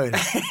me alone.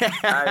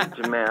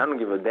 Man, I don't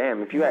give a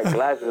damn. If you had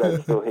glasses,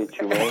 I'd still hit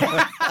you,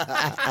 man.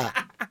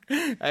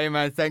 Hey,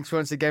 man, thanks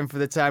once again for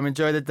the time.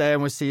 Enjoy the day,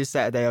 and we'll see you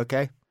Saturday,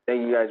 okay?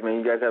 Thank you guys, man.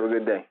 You guys have a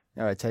good day.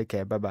 All right, take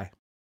care. Bye-bye.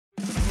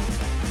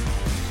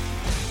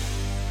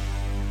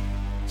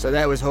 So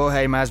that was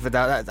Jorge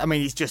Masvidal.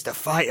 He's just a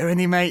fighter, isn't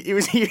he, mate?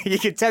 You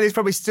could tell he's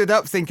probably stood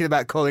up thinking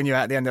about calling you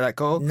out at the end of that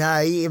call.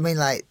 No, he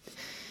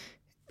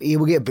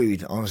will get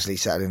booed, honestly,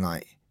 Saturday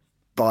night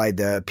by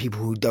the people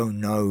who don't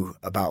know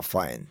about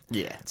fighting.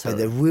 Yeah, totally.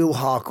 But the real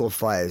hardcore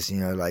fighters,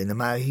 no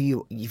matter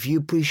who if you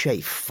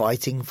appreciate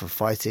fighting for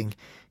fighting,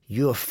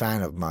 you're a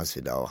fan of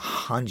Masvidal,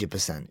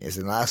 100%.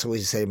 And that's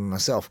always say to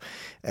myself,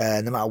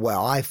 no matter where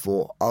I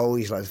fought, I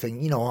always like to think,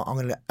 I'm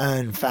going to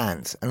earn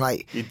fans. And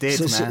you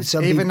did, man.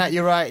 Even that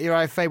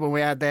Uriah Faber when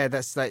we had there,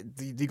 that's like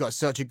you got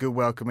such a good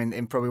welcome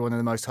in probably one of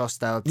the most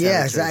hostile territories.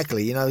 Yeah,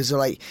 exactly.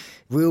 So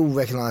real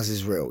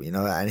recognises real,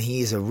 and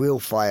he is a real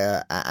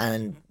fighter.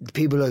 And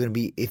people are going to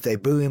be, if they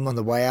boo him on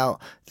the way out,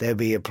 they'll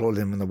be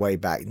applauding him on the way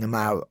back, no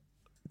matter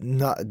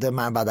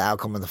about the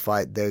outcome of the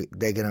fight. They're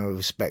going to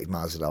respect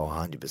Masvidal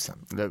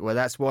 100%. Look, well,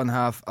 that's one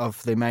half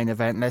of the main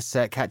event. Let's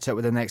catch up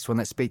with the next one.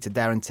 Let's speak to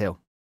Darren Till.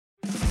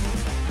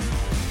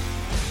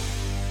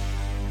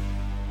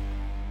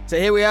 So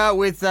here we are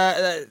with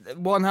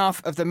one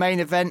half of the main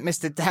event,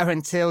 Mr.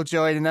 Darren Till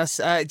joining us.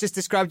 Just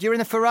described, you're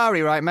in a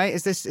Ferrari, right, mate?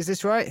 Is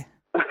this right?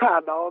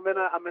 No,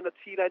 I'm in a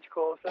teenage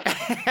Corsa.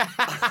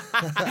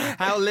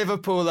 How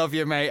Liverpool of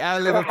you, mate. How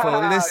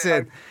Liverpool.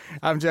 Listen,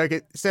 I'm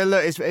joking. So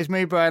look, it's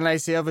me, Brian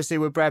Lacey, obviously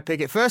with Brad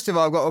Pickett. First of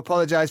all, I've got to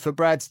apologise for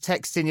Brad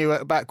texting you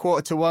at about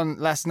 1:45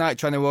 last night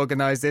trying to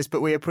organise this,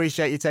 but we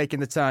appreciate you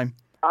taking the time.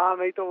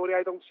 Mate, don't worry,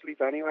 I don't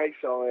sleep anyway,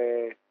 so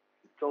it's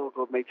all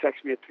good, mate.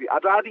 Text me at 3.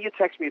 I'd rather you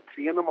text me at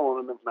 3 in the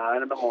morning than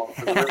 9 in the morning.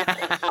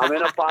 I'm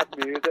in a bad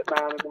mood at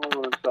 9 in the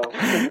morning, so...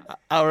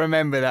 I'll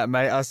remember that,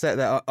 mate. I'll set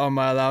that on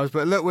my alarms.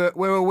 But look,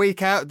 we're a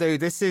week out, dude.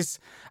 This is,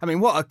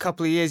 what a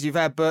couple of years you've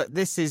had, but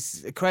this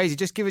is crazy.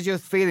 Just give us your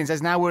feelings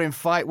as now we're in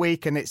fight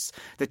week and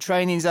the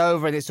training's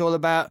over and it's all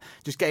about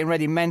just getting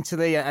ready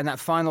mentally and that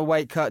final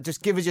weight cut.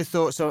 Just give us your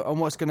thoughts on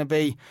what's going to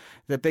be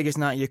the biggest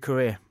night of your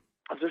career.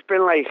 I've just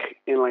been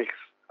in a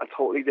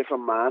totally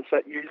different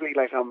mindset. Usually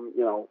I'm,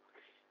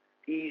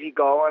 easy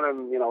going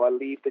and, I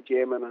leave the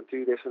gym and I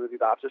do this and I do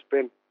that. I've just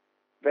been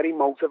very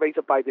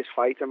motivated by this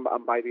fight and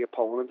by the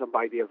opponent and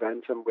by the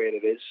event and where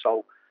it is.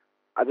 So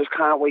I just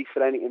can't wait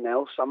for anything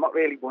else. I'm not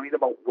really worried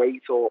about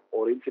weight or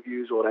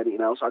interviews or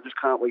anything else. I just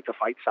can't wait to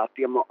fight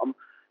Saturday.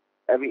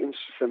 Everything's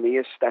for me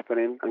is stepping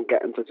in and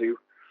getting to do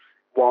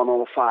 1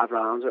 or 5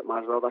 rounds at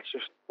Masvidal. That's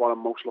just what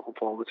I'm most looking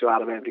forward to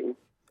out of everything.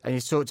 And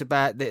you talked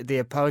about the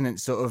opponent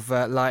sort of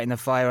lighting a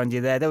fire under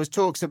you there. There was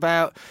talks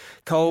about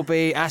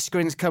Colby,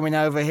 Askren's coming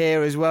over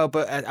here as well.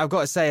 But I've got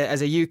to say,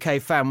 as a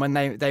UK fan, when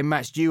they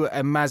matched you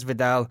and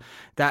Masvidal,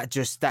 that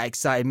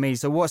excited me.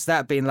 So what's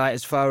that been like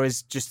as far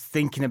as just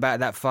thinking about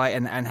that fight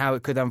and how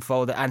it could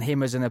unfold and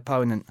him as an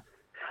opponent?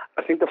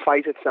 I think the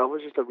fight itself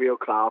is just a real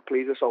crowd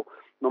pleaser. So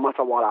no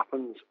matter what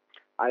happens,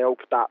 I hope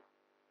that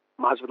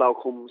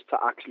Masvidal comes to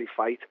actually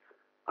fight.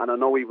 And I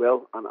know he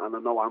will, and I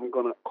know I'm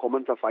going to come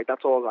in to fight.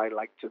 That's all I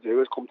like to do,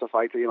 is come to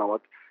fight. You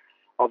know,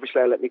 obviously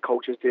I let my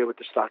coaches deal with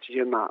the strategy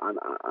and that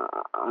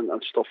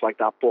and stuff like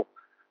that. But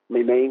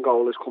my main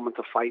goal is coming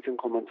to fight and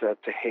coming to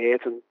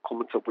hate and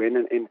coming to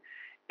win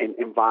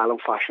in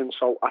violent fashion.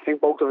 So I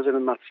think both of us are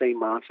in that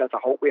same mindset. I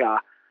hope we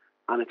are.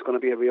 And it's going to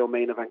be a real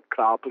main event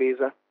crowd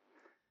pleaser.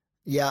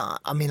 Yeah,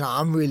 I mean,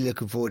 I'm really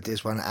looking forward to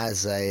this one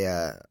as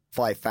a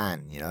fight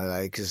fan, you know,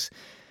 because...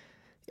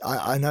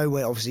 I know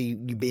where obviously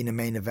you've been in the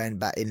main event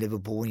back in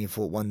Liverpool when you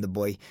fought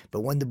Wonderboy,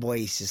 but Wonderboy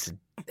is just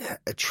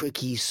a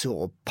tricky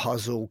sort of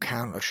puzzle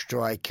counter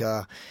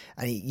striker,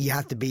 and you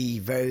have to be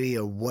very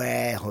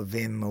aware of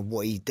him and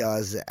what he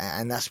does,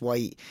 and that's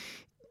why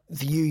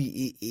for you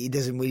he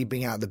doesn't really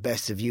bring out the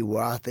best of you.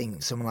 Where I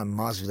think someone like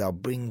Masvidal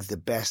brings the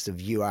best of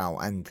you out,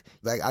 and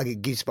like I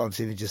get goosebumps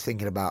even just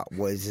thinking about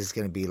what is this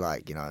going to be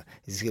like. You know,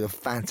 it's going to be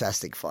a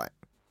fantastic fight.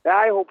 Yeah,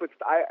 I hope it's.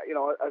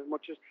 As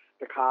much as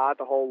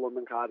the whole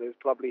London card is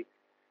probably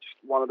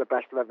just one of the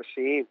best I've ever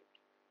seen.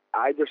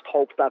 I just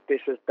hope that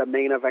this is the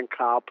main event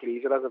crowd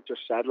pleaser, as I've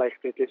just said. Like,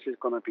 this is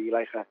going to be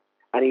like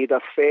an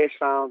either first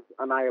round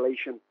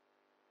annihilation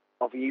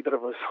of either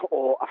of us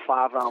or a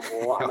 5-round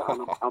war.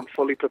 And I'm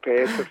fully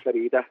prepared for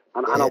either.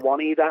 And I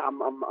want either. I'm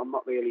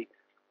not really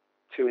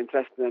too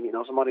interested in anything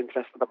else. I'm not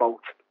interested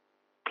about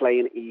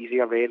playing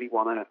easy. I really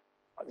want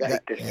to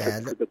get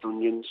to the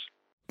dungeons.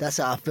 That's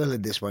how I feel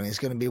in this one. It's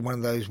going to be one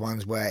of those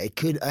ones where it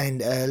could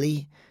end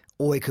early,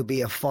 or it could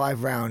be a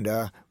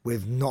 5-rounder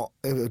with not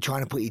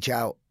trying to put each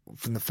out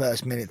from the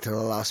first minute to the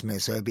last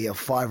minute. So it'd be a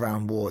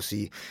 5-round war. So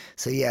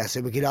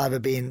we could either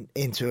be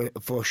into it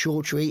for a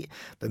short treat,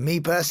 but me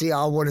personally,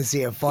 I want to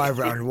see a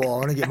 5-round war. I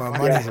want to get my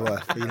money's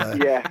worth. You know.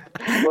 Yeah.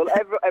 Well,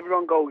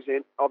 everyone goes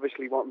in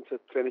obviously wanting to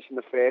finish in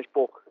the first,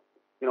 but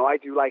you know, I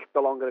do like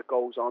the longer it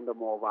goes on, the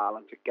more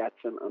violent it gets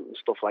and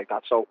stuff like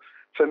that. So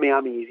for me,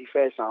 I'm easy,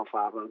 first round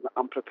 5, and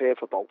I'm prepared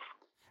for both.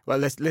 Well,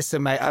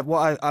 listen, mate, I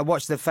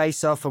watched the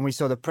face-off and we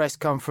saw the press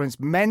conference.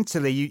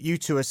 Mentally, you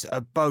two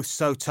are both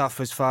so tough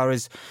as far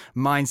as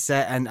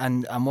mindset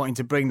and wanting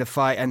to bring the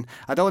fight. And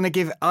I don't want to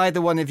give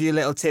either one of you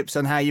little tips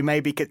on how you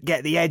maybe could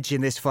get the edge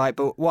in this fight.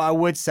 But what I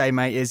would say,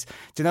 mate, is,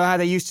 do you know how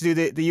they used to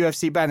do the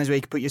UFC banners where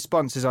you could put your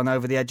sponsors on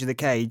over the edge of the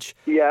cage?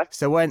 Yeah.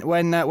 So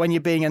when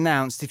you're being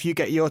announced, if you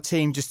get your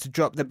team just to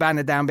drop the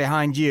banner down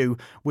behind you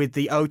with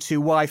the O2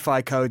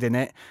 Wi-Fi code in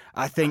it,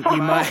 I think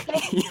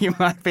you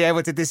might be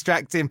able to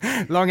distract him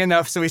long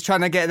enough. So he's trying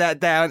to get that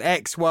down.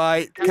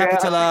 XY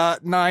capital R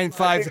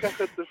 95. I think I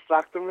could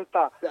distract him with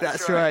that.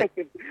 That's right.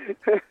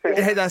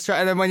 Yeah, that's right.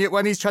 And then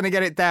when he's trying to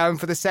get it down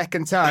for the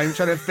second time,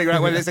 trying to figure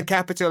out whether it's a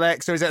capital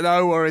X or is it an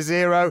O or a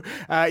 0,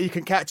 you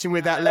can catch him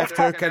with that left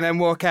hook and then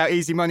walk out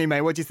easy money,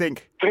 mate. What do you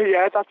think?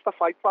 Yeah, that's the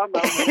fight plan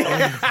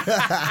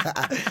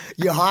now.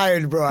 You're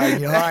hired,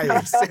 Brian. You're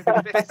hired.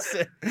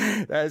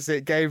 That's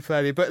it. Game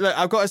planning. But look,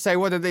 I've got to say,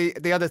 one of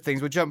the other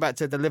things, we'll jump back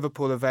to the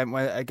Liverpool event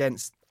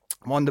against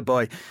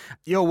Wonderboy.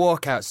 Your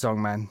walkout song,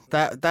 man,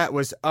 that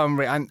was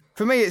unreal. And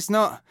for me, it's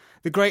not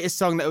the greatest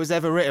song that was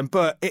ever written,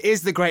 but it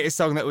is the greatest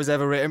song that was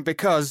ever written,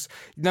 because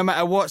no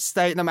matter what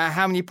state, no matter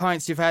how many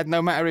pints you've had,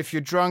 no matter if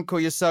you're drunk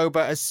or you're sober,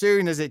 as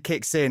soon as it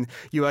kicks in,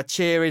 you are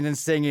cheering and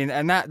singing,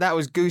 and that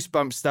was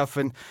goosebump stuff.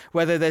 And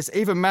whether there's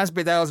even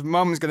Masvidal's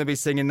mum's going to be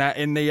singing that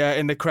in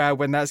the crowd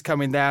when that's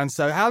coming down.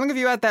 So how long have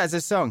you had that as a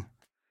song?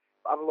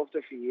 I've loved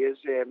it for years.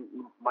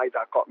 My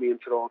dad got me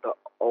into all the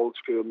old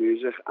school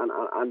music, and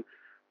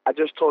I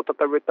just thought that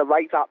with the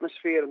right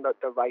atmosphere and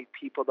the right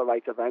people, the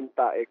right event,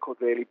 that it could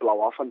really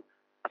blow off. And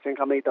I think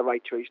I made the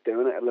right choice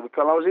doing it at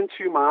Liverpool. I was in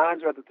 2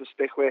 minds whether to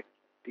stick with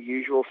the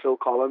usual Phil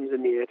Collins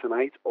in the air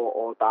tonight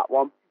or that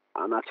one.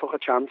 And I took a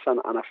chance, and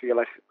I feel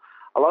like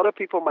a lot of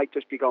people might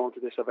just be going to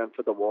this event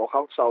for the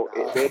walkout, so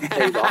it really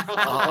paid off.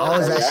 I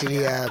was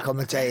actually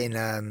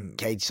commentating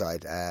cage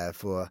side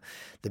for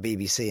the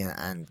BBC,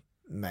 and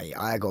mate,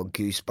 I got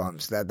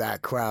goosebumps.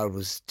 That crowd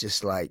was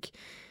just like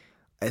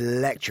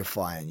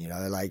electrifying, you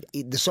know. Like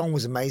the song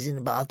was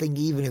amazing, but I think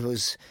even if it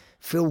was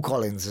Phil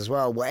Collins as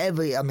well,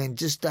 whatever, I mean,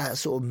 just that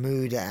sort of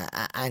mood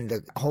and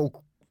the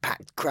whole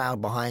packed crowd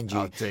behind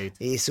you,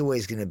 it's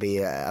always going to be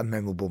a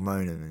memorable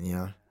moment, you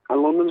know.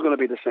 And London's going to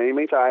be the same,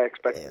 mate. I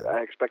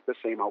expect the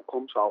same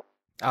outcome. So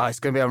Oh, it's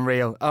going to be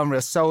unreal.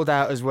 Sold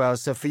out as well.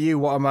 So for you,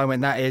 what a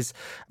moment that is.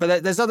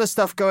 But there's other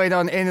stuff going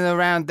on in and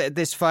around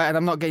this fight, and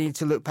I'm not getting you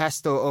to look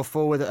past or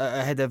forward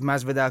ahead of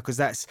Masvidal, because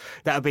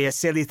that'll be a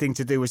silly thing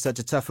to do with such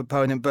a tough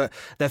opponent. But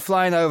they're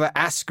flying over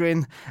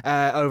Askren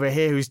over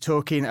here, who's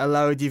talking a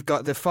load. You've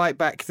got the fight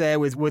back there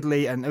with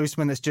Woodley and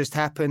Usman that's just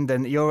happened,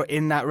 and you're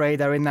in that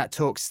radar, in that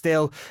talk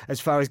still, as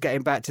far as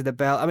getting back to the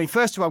belt. I mean,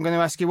 first of all, I'm going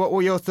to ask you, what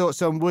were your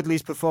thoughts on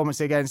Woodley's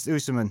performance against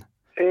Usman?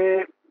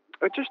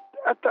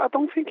 I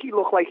don't think he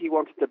looked like he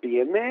wanted to be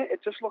in there.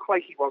 It just looked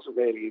like he wasn't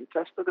really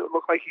interested. It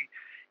looked like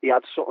he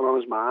had something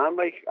on his mind.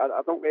 Like,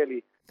 I don't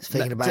really... He's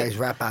thinking about his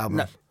rap album.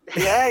 No.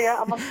 Yeah,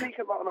 I'm not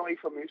taking nothing away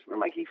from Usman.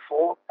 Like, he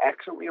fought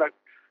excellently. Like,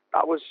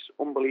 that was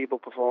unbelievable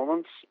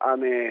performance,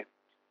 and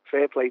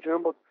fair play to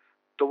him. But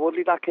the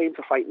Woodley that came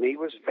to fight me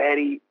was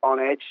very on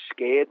edge,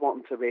 scared,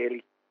 wanting to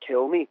really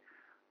kill me.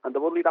 And the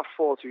Woodley that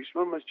fought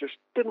Usman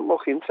didn't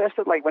look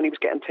interested. Like, when he was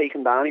getting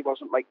taken down, he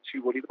wasn't like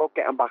too worried about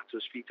getting back to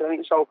his feet or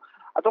anything. So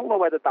I don't know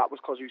whether that was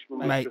because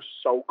Usman was just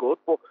so good,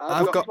 but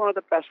he's one of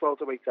the best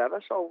welterweights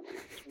ever, so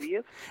it's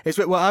weird.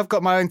 Well, I've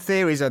got my own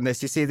theories on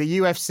this. You see, the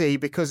UFC,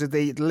 because of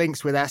the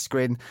links with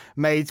Askren,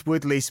 made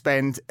Woodley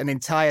spend an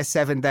entire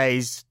 7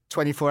 days,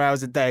 24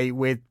 hours a day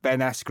with Ben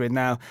Askren.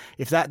 Now,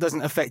 if that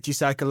doesn't affect you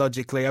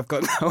psychologically, I've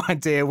got no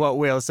idea what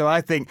will. So I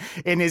think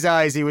in his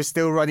eyes, he was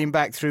still running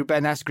back through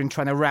Ben Askren,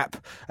 trying to rap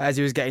as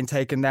he was getting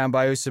taken down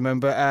by Usman.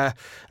 But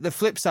the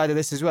flip side of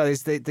this as well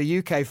is the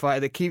UK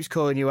fighter that keeps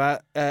calling you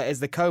out is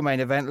the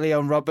co-main event,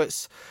 Leon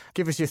Roberts.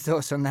 Give us your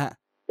thoughts on that.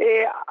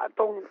 I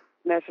don't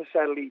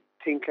necessarily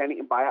think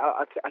anything by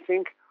it. I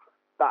think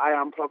that I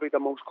am probably the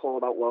most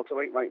called out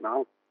welterweight right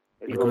now.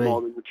 Even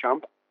more than the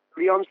champ.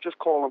 Leon's just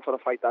calling for the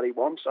fight that he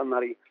wants and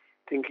that he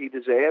thinks he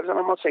deserves, and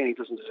I'm not saying he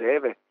doesn't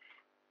deserve it,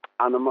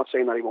 and I'm not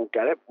saying that he won't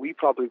get it. We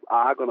probably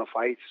are going to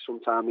fight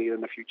sometime here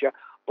in the future,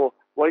 but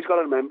what he's got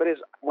to remember is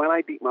when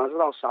I beat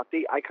Masvidal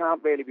Saturday, I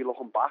can't really be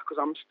looking back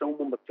because I'm still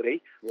number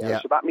 3.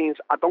 Yeah. So that means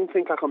I don't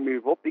think I can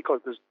move up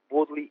because there's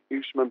Woodley,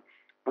 Usman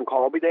and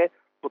Colby there,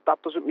 but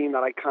that doesn't mean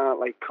that I can't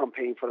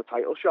campaign for a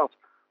title shot.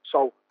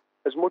 So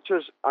as much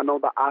as I know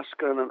that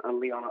Askren and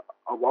Leon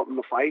are wanting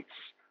the fights,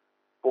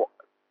 but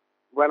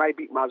when I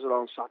beat Masvidal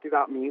on Saturday,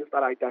 that means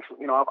that I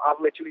definitely, I've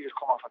literally just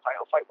come off a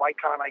title fight. Why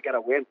can't I get a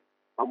win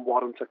and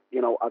warrant a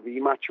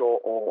rematch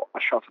or a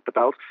shot at the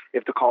belt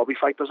if the Colby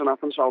fight doesn't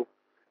happen? So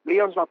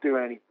Leon's not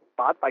doing any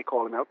bad by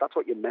calling out. That's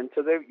what you're meant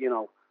to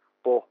do,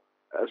 But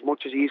as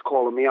much as he's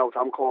calling me out,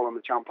 I'm calling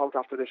the champ out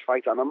after this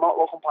fight, and I'm not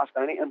looking past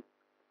anything.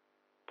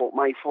 But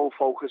my full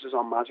focus is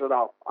on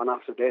Masvidal, and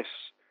after this,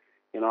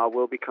 I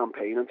will be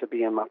campaigning to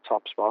be in that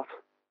top spot.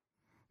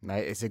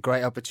 Mate, it's a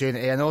great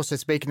opportunity. And also,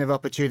 speaking of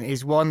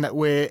opportunities, one that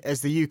we're,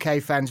 as the UK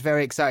fans,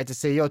 very excited to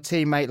see. Your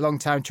teammate,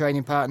 long-time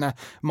training partner,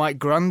 Mike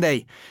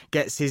Grundy,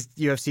 gets his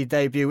UFC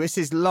debut. This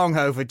is long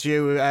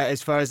overdue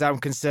as far as I'm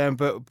concerned,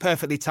 but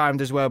perfectly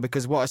timed as well,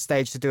 because what a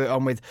stage to do it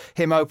on, with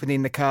him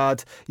opening the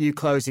card, you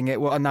closing it.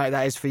 What a night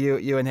that is for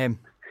you and him.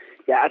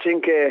 Yeah, I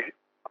think,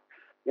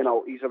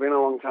 he's been a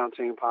long-time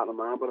training partner,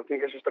 man, but I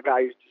think it's just a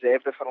guy who's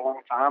deserved it for a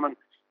long time and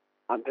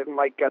didn't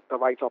get the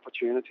right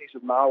opportunities.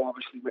 And now,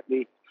 obviously, with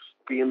me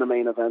being the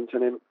main event,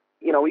 and him,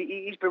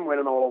 he's been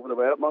winning all over the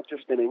world, not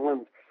just in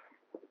England.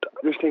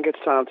 I just think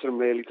it's time for him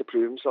really to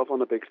prove himself on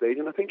the big stage,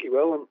 and I think he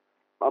will. And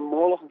I'm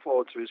more looking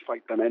forward to his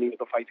fight than any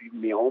other fight,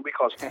 even my own,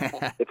 because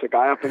it's a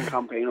guy I've been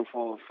campaigning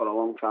for a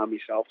long time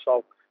myself.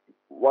 So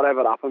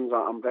whatever happens,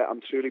 I'm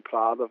truly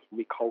proud of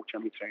my coach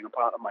and my training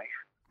partner, Mike.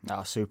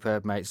 Oh,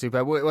 superb, mate,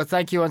 superb. Well,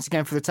 thank you once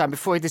again for the time.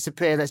 Before you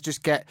disappear, let's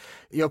just get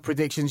your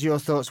predictions, your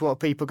thoughts. What are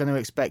people going to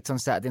expect on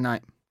Saturday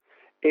night?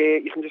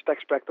 You can just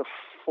expect a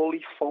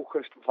fully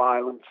focused,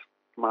 violent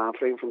man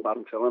frame from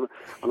Darren,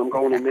 and I'm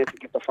going in there to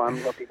give the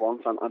fans what they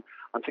want and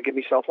to give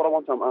myself what I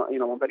want.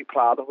 I'm very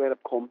proud of where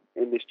I've come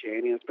in this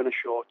journey. It's been a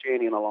short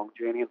journey and a long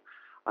journey,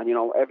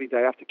 and every day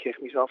I have to kick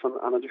myself, and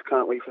I just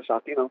can't wait for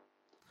Saturday.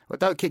 Well,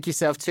 don't kick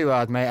yourself too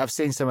hard, mate. I've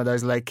seen some of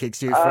those leg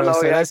kicks you throw,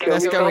 so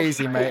let's go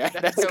easy, mate.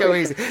 Let's go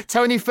easy.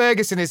 Tony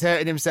Ferguson is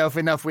hurting himself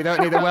enough. We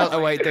don't need a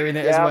welterweight doing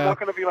it as well. Yeah, I'm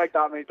not going to be like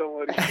that, mate. Don't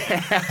worry.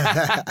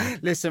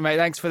 Listen, mate,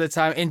 thanks for the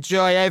time.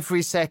 Enjoy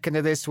every second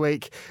of this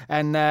week,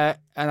 and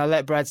I'll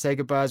let Brad say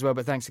goodbye as well,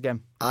 but thanks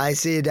again. I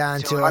see you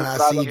down too, and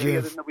I'll see you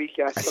in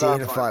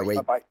the fight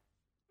week. Bye-bye.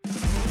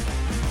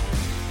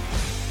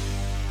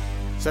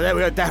 So there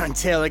we go, Darren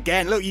Till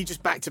again. Look, you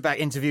just back-to-back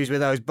interviews with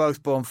those,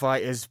 both born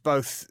fighters,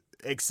 both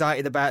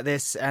excited about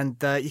this, and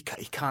you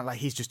can't,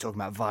 he's just talking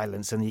about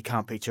violence, and you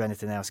can't picture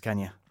anything else, can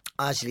you?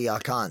 Actually, I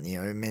can't. They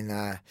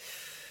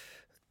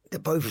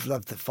both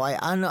love to fight.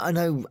 I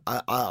know.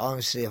 I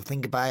honestly, I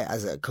think about it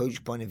as a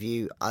coach point of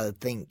view. I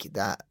think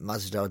that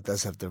Masvidal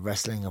does have the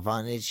wrestling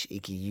advantage. He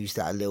can use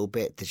that a little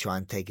bit to try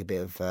and take a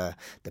bit of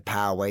the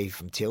power away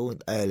from Till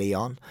early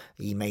on.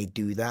 He may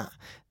do that.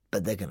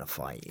 But they're going to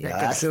fight.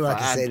 That's all I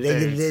can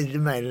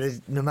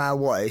say. No matter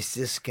what, it's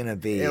just going to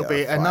be... It'll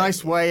be a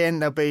nice weigh-in.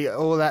 There'll be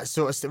all that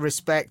sort of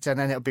respect, and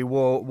then it'll be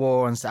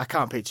war and stuff. I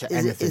can't picture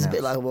anything It's else. A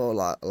bit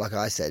like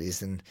I said.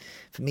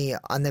 For me,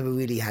 I never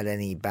really had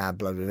any bad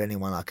blood with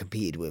anyone I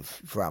competed with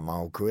throughout my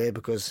whole career,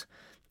 because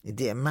It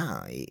didn't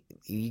matter.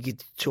 You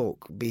could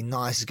talk, be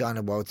nicest guy in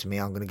the world to me.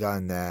 I'm going to go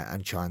in there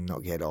and try and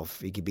knock your head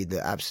off. You could be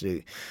the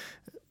absolute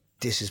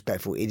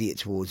disrespectful idiot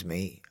towards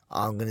me.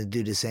 I'm going to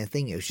do the same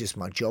thing. It was just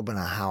my job and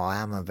how I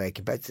am. I'm very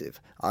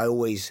competitive. I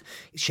always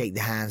shake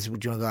the hands. Do you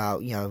want to go out?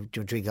 Do you want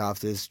to drink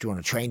afterwards? Do you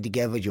want to train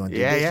together? Do you want to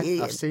do this?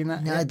 Yeah, I've seen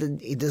that. No,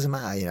 it doesn't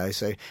matter,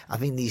 So I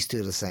think these two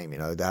are the same,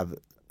 They have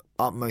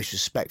utmost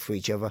respect for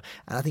each other,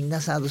 and I think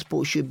that's how the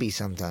sport should be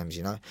sometimes,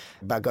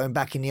 But going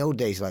back in the old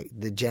days, like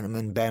the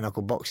gentleman bare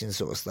knuckle boxing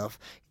sort of stuff,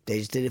 they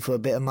just did it for a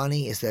bit of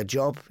money. It's their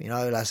job,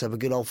 Let's have a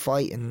good old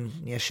fight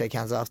and shake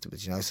hands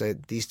afterwards, So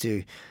these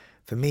two,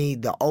 for me,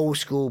 the old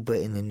school,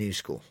 but in the new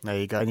school. There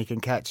you go. And you can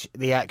catch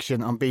the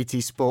action on BT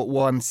Sport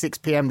 1. 6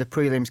 p.m, the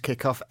prelims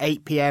kick off.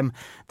 8 p.m,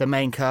 the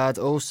main card.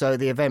 Also,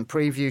 the event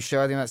preview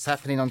show. I think that's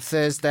happening on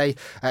Thursday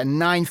at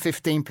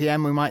 9:15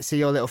 p.m. We might see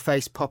your little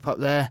face pop up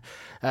there.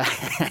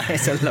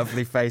 It's a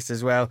lovely face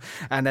as well.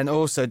 And then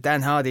also,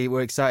 Dan Hardy,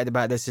 we're excited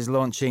about this, is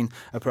launching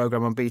a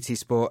programme on BT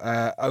Sport,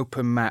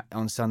 Open Mat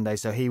on Sunday.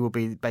 So he will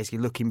be basically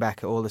looking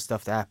back at all the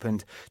stuff that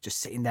happened, just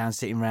sitting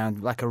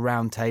around like a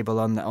round table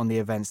on the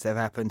events that have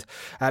happened.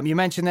 You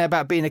mentioned there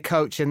about being a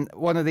coach, and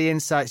one of the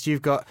insights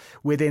you've got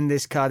within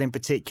this card in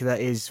particular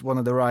is one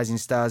of the rising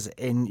stars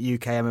in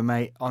UK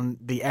MMA, on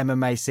the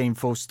MMA scene,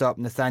 full stop,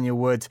 Nathaniel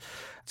Wood.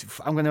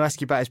 I'm going to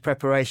ask you about his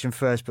preparation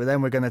first, but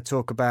then we're going to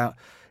talk about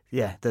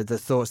the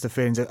thoughts, the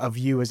feelings of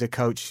you as a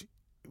coach,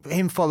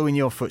 him following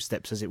your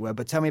footsteps, as it were.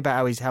 But tell me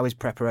about how his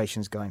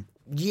preparation's going.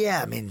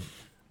 Yeah, I mean,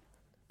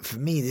 for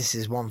me, this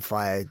is one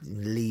fighter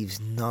leaves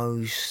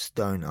no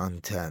stone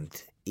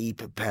unturned. He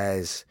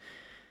prepares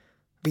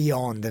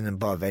beyond and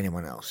above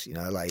anyone else,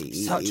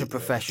 such a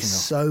professional,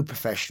 so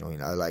professional,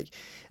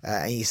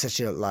 and he's such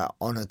a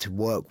honor to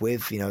work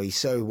with. He's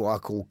so what I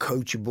call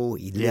coachable.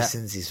 He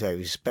listens. He's very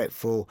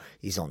respectful.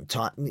 He's on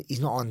time.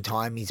 He's not on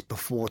time. He's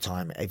before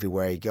time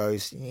everywhere he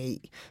goes. And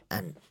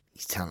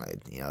he's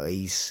talented.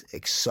 He's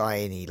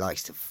exciting. He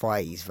likes to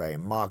fight. He's very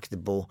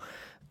marketable.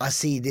 I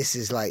see this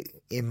as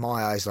in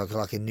my eyes,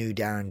 like a new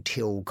Darren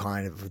Till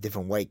kind of a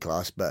different weight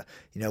class, but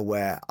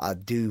where I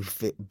do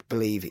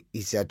believe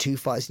he's had 2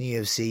 fights in the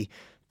UFC,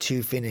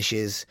 2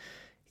 finishes.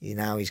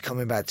 He's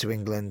coming back to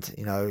England.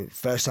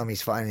 First time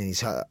he's fighting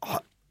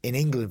in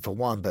England for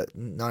one, but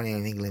not only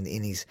in England,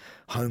 in his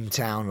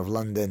hometown of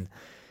London.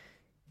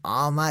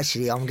 I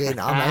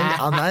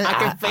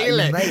can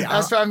feel it. Mate,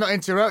 that's why I'm not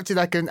interrupted.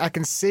 I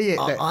can see it.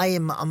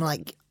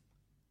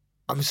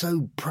 I'm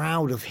so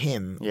proud of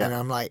him,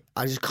 and I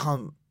just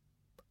can't.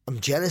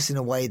 I'm jealous in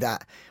a way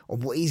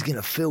of what he's going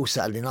to feel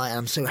Saturday night. And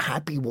I'm so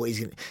happy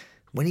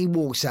when he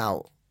walks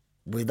out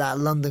with that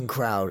London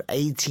crowd,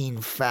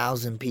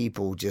 18,000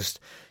 people just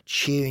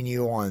cheering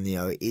you on.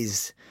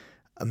 Is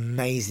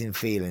amazing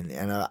feeling,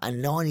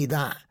 and not only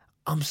that,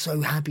 I'm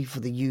so happy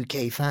for the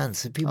UK fans.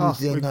 So people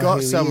don't know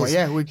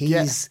who he is.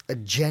 He's a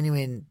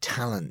genuine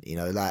talent.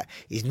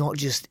 He's not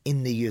just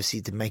in the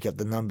UFC to make up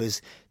the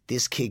numbers.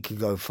 This kid could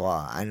go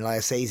far. And like I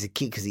say, he's a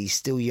kid because he's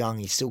still young.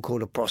 He's still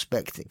called a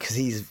prospect because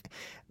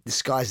the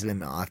sky's the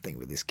limit, I think,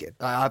 with this kid.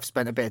 I've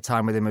spent a bit of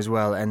time with him as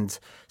well, and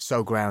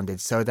so grounded,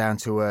 so down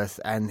to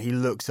earth, and he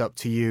looks up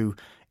to you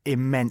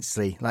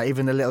immensely.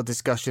 Even the little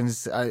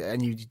discussions,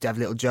 and you have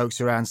little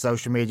jokes around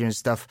social media and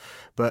stuff,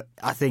 but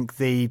I think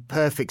the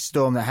perfect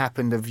storm that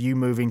happened of you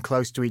moving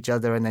close to each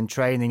other and then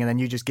training and then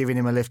you just giving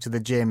him a lift to the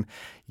gym,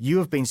 you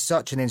have been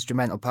such an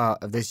instrumental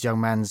part of this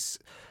young man's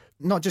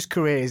not just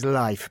career, his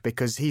life,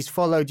 because he's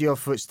followed your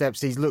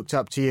footsteps, he's looked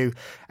up to you,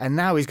 and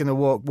now he's going to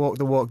walk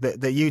the walk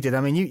that you did. I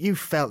mean, you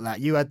felt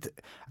that. You had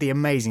the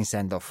amazing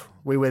send-off.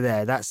 We were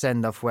there, that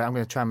send-off where, I'm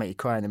going to try and make you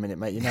cry in a minute,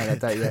 mate, you know that,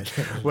 don't you?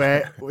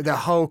 Where the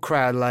whole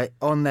crowd,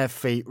 on their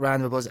feet,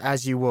 round of applause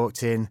as you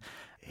walked in.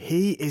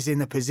 He is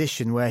in a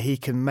position where he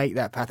can make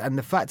that path. And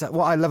the fact that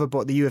what I love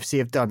about the UFC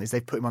have done is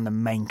they've put him on the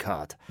main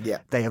card. Yeah.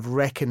 They have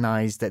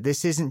recognised that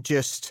this isn't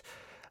just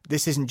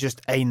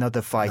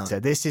another fighter. No.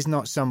 This is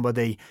not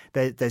somebody.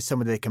 There's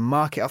somebody they can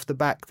market off the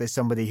back. There's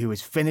somebody who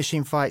is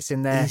finishing fights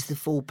in there. He's the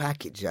full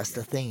package. That's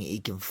the thing. He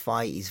can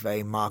fight. He's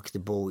very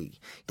marketable.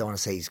 Don't want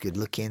to say he's good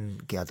looking.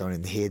 I don't want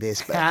him to hear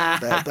this,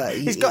 but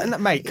he's got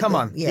that, mate. Come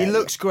on. Yeah, he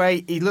looks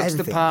great. He looks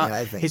the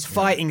part. His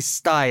fighting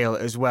style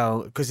as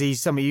well, because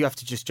he's somebody you have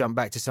to just jump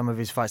back to some of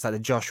his fights, like the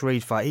Josh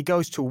Reed fight. He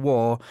goes to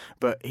war,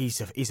 but he's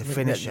a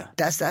finisher.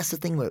 That's the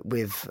thing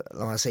with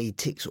like I say, he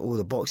ticks all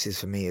the boxes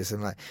for me. Is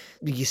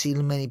you see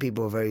many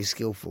people are very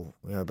skillful,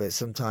 but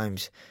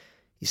sometimes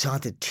it's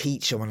hard to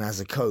teach someone as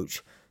a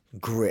coach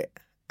grit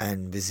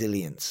and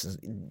resilience.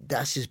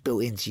 That's just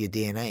built into your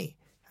DNA,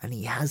 and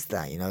he has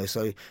that,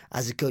 So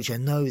as a coach, I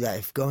know that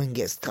if going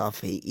gets tough,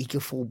 he can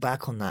fall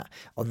back on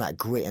that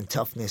grit and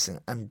toughness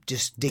and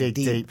just dig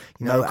deep.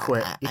 No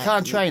quit. You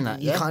can't train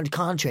that. You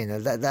can't train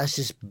that. That's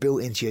just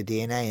built into your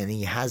DNA, and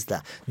he has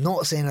that.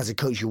 Not saying as a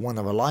coach you want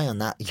to rely on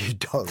that. You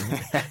don't.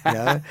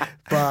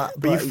 But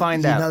you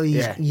find out.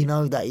 You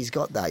know that he's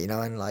got that.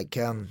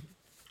 And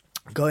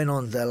going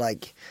on there,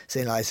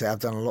 saying I say I've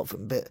done a lot for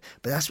him, but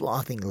that's what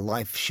I think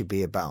life should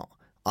be about.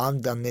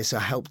 I've done this. I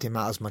helped him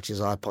out as much as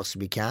I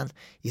possibly can.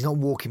 He's not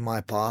walking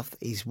my path.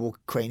 He's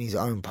creating his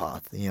own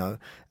path, you know.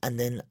 And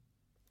then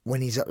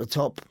when he's at the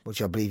top,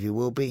 which I believe he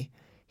will be,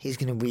 he's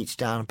going to reach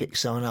down and pick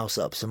someone else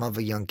up, some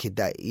other young kid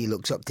that he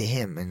looks up to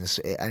him and is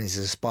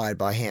inspired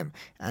by him.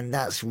 And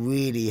that's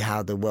really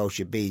how the world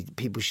should be.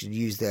 People should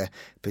use their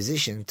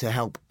position to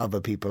help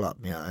other people up,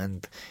 you know.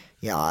 And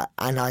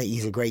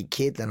he's a great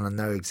kid, and I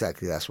know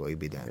exactly that's what he'd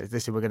be doing.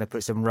 Listen, we're going to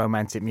put some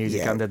romantic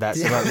music under that,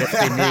 some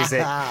uplifting music,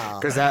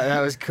 because that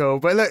was cool.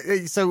 But look,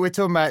 so we're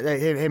talking about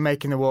him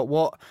making the walk.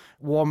 What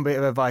one bit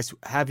of advice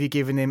have you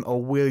given him,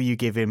 or will you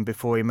give him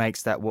before he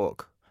makes that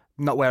walk?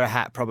 Not wear a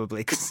hat,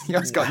 probably, because he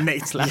almost got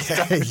nicked last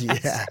time.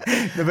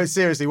 No, but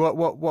seriously, what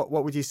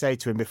would you say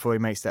to him before he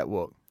makes that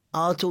walk?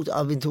 I've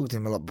been talking to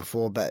him a lot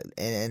before, but at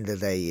the end of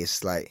the day,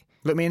 it's like,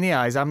 look me in the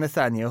eyes. I'm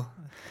Nathaniel.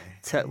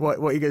 What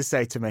are you going to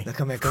say to me? Look,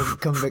 come here,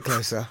 come a bit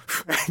closer.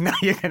 No,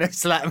 you're going to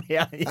slap me,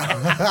 aren't you?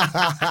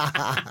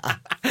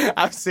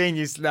 I've seen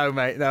you slow,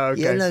 mate. No,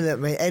 okay. Yeah, no,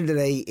 mate. End of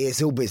the day,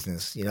 it's all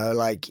business. You know,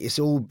 like, it's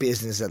all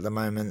business at the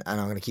moment, and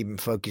I'm going to keep him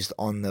focused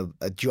on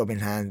a job in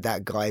hand.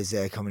 That guy's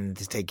there coming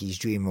to take his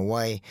dream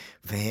away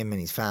for him and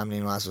his family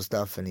and all that sort of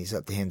stuff, and it's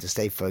up to him to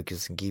stay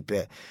focused and keep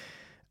it.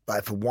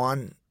 Like, for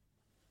one,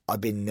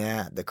 I've been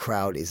there. The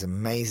crowd is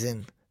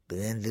amazing. But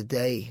at the end of the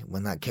day,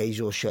 when that cage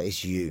door shut,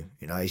 it's you.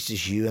 You know, it's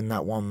just you and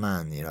that one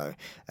man, you know.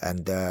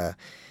 And, so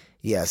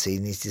he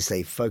needs to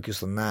stay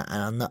focused on that.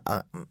 And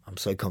I'm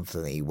so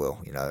confident he will,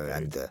 you know.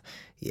 And,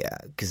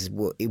 because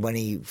when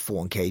he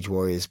fought on Cage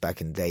Warriors back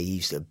in the day, he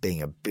used to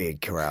bring a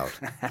big crowd.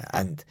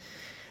 And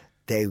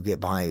they would get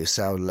behind him.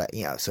 So,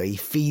 you know, so he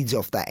feeds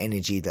off that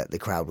energy that the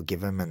crowd would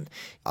give him. And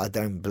I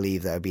don't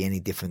believe that would be any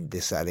different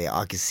this Saturday.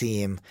 I could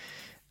see him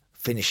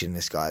finishing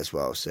this guy as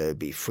well, so it'd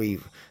be free,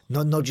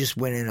 not just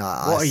winning.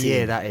 What a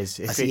year that is!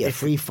 I see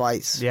 3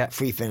 fights,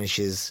 3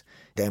 finishes.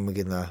 Then we're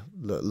gonna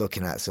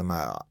looking at some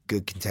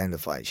good contender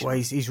fights. Well,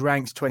 he's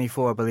ranked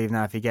 24, I believe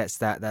now. If he gets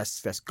that,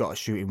 that's got to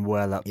shoot him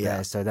well up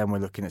there. So then we're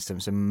looking at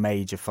some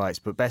major fights.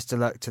 But best of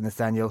luck to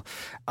Nathaniel.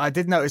 I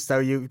did notice though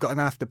you've got an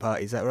after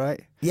party. Is that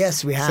right?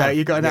 Yes, we have. So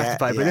you got an after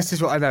party, but this is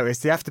what I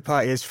noticed. The after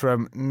party is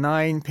from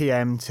 9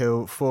 p.m.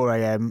 till 4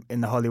 a.m.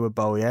 in the Hollywood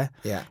Bowl. Yeah.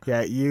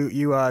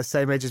 You are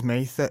same age as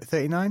me,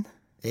 39.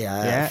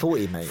 Yeah,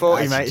 40, mate.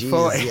 40, actually,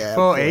 mate. Jesus,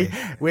 40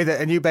 with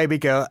a new baby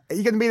girl. Are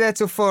you going to be there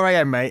till 4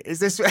 a.m., mate?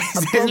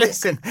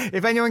 Listen,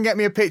 if anyone get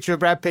me a picture of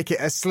Brad Pickett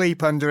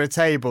asleep under a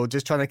table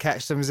just trying to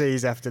catch some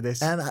Z's after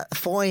this.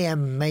 4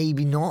 a.m,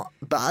 maybe not,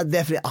 but I'm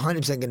definitely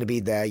 100% going to be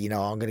there. You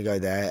know, I'm going to go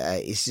there.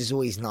 It's just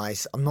always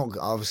nice. I'm not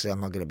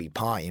going to be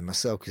partying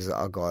myself because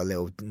I've got a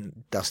little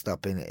dust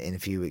up in a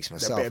few weeks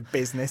myself. A bit of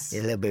business.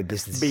 Yeah, a little bit of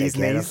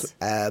business.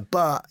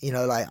 But, you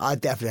know, like, I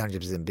definitely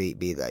 100%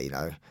 be there, you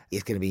know.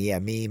 It's going to be,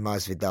 me,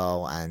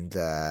 Masvidal, and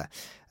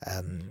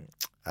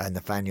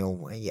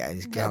Nathaniel. Yeah,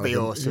 it's going to be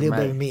awesome, a little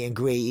mate. bit of meet and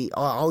greet.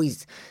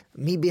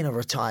 Me being a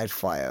retired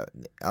fighter,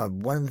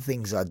 one of the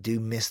things I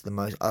do miss the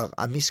most,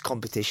 I miss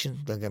competition,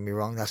 don't get me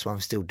wrong. That's why I'm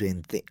still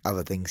doing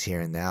other things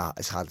here and there.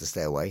 It's hard to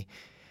stay away.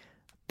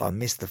 But I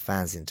miss the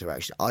fans'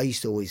 interaction. I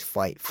used to always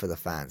fight for the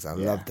fans. I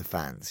love the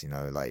fans, you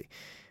know, like,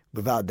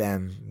 without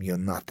them, you're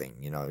nothing,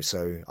 you know.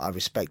 So I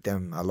respect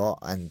them a lot,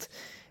 and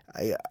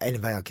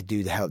anything I could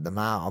do to help them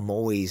out.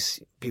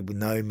 People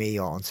know me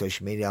on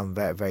social media. I'm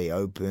very, very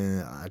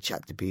open. I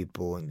chat to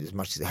people and as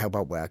much as I help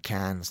out where I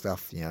can and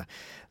stuff, you know.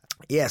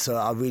 Yeah, so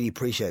I really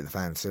appreciate the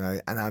fans, you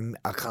know, and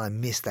I kind of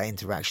miss that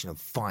interaction of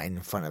fighting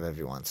in front of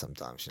everyone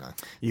sometimes, you know.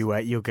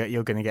 You're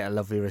going to get a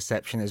lovely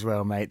reception as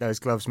well, mate. Those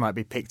gloves might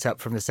be picked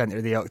up from the centre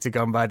of the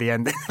octagon by the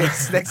end of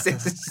this.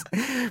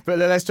 But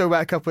let's talk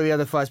about a couple of the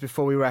other fights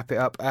before we wrap it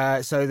up.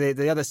 So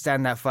the other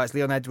standout fights,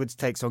 Leon Edwards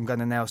takes on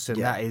Gunnar Nelson.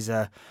 Yeah. That is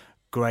a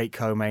great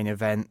co-main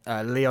event.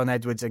 Leon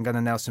Edwards and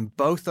Gunnar Nelson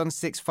both on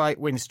 6-fight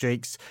win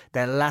streaks.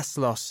 Their last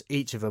loss,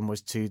 each of them,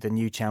 was to the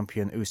new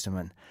champion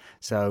Usman.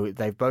 So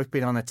they've both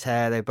been on a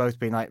tear. They've both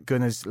been like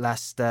Gunnar's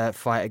last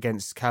fight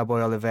against Cowboy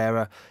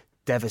Oliveira.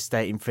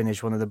 Devastating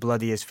finish, one of the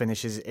bloodiest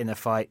finishes in a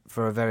fight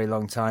for a very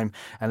long time.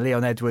 And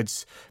Leon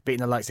Edwards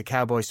beating the likes of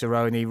Cowboy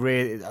Cerrone.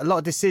 Really, a lot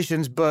of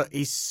decisions, but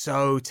he's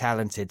so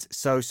talented.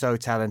 So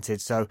talented.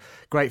 So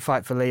great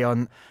fight for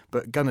Leon,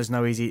 but Gunnar's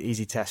no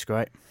easy task,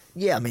 right?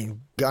 Yeah, I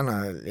mean,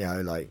 Gunnar, you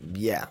know,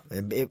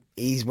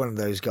 he's one of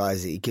those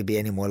guys that he could be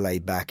any more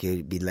laid back.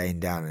 He'd be laying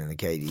down in the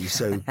cage. He's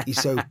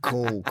so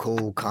cool,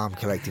 calm,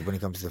 collected when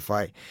it comes to the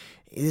fight.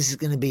 This is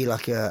going to be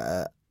like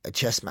a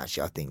chess match,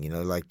 I think. You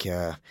know, like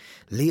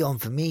Leon,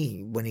 for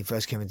me, when he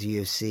first came into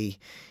UFC,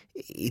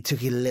 it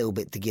took a little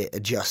bit to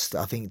adjust,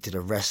 I think, to the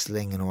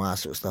wrestling and all that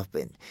sort of stuff.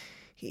 But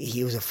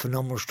he was a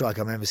phenomenal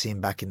striker. I remember seeing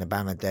back in the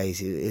Bama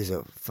days.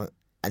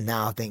 And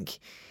now I think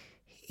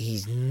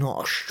he's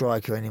not a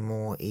striker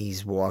anymore.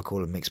 He's what I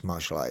call a mixed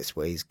martial artist,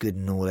 where he's good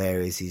in all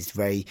areas. He's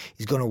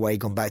gone away,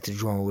 gone back to the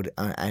drawing board,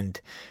 and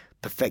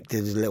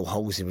perfected the little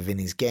holes within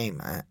his game.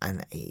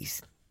 And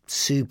he's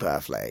super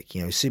athletic,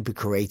 you know, super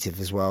creative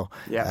as well.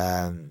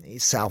 Yeah.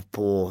 He's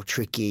southpaw,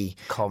 tricky,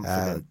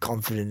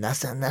 confident.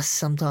 That's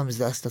sometimes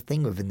the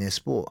thing within their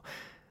sport.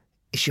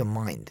 it's your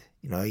mind.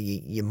 You know,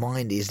 your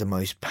mind is the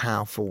most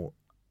powerful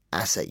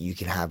asset you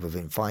can have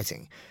within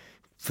fighting.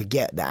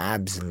 Forget the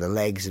abs and the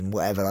legs and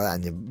whatever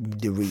like that, and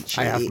the reach.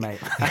 I have, mate.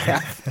 I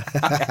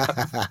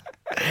have.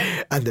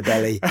 And the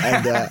belly.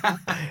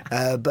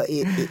 And, but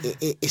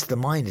it's the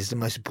mind is the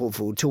most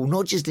important tool,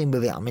 not just in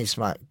with it. I mean, it's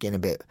like getting a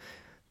bit,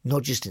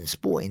 not just in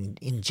sport,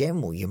 in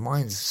general. Your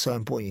mind's so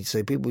important.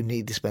 So people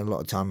need to spend a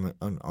lot of time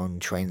on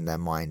training their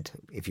mind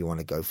if you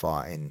want to go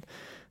far in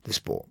the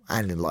sport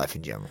and in life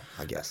in general,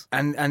 I guess.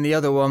 And the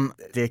other one,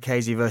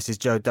 Diakese versus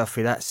Joe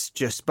Duffy, that's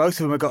just, both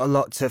of them have got a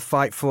lot to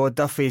fight for.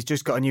 Duffy's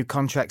just got a new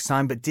contract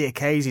signed, but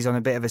Diakese's on a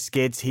bit of a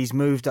skid. He's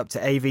moved up to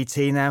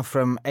AVT now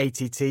from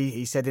ATT.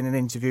 He said in an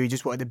interview he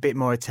just wanted a bit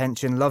more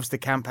attention, loves the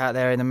camp out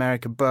there in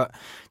America, but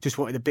just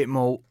wanted a bit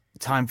more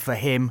time for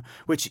him,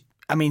 which,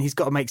 I mean, he's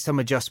got to make some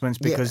adjustments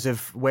because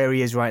of where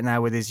he is right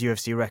now with his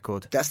UFC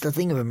record. That's the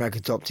thing of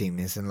American Top Team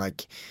is, and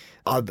like,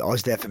 I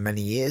was there for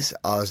many years.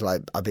 I was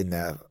like, I've been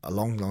there a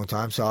long, long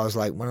time. So I was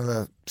like one of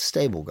the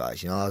stable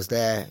guys. You know, I was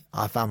there.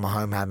 I found my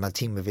home, had my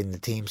team within the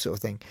team sort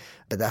of thing.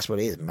 But that's what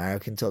it is.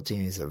 American Top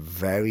Team is a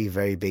very,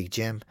 very big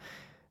gym.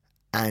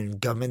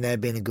 And coming there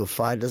being a good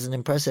fighter doesn't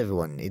impress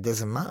everyone. It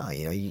doesn't matter.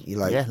 You know, you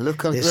like,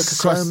 look across,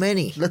 so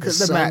many. Look at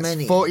the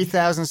mats,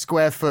 40,000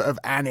 square foot of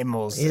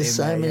animals. There's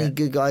so many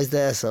good guys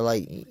there. So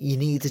like, you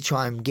need to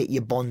try and get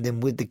your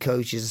bonding with the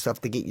coaches and stuff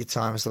to get your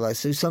time. So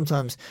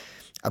sometimes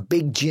a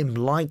big gym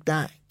like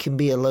that can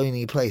be a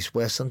lonely place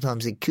where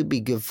sometimes it could be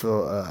good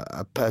for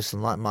a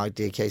person like Mike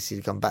Diakese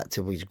to come back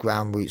to his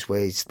ground roots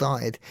where he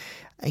started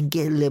and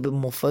get a little bit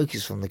more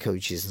focus from the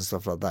coaches and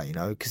stuff like that, you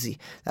know, because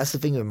that's the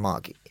thing with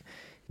Mark.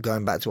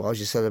 Going back to what I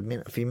just said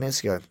a few minutes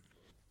ago,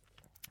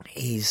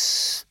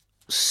 he's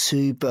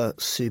super,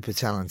 super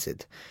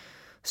talented,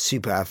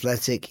 super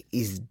athletic.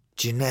 He's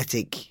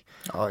genetic.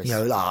 You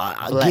know,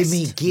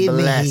 like, give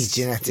me his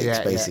genetics,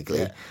 basically.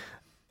 Yeah.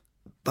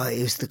 But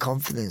it was the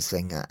confidence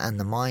thing and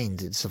the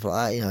mind and stuff like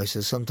that, you know. So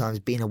sometimes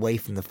being away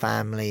from the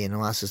family and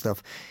all that sort of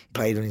stuff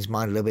played on his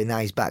mind a little bit. Now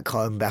he's back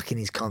home, back in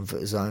his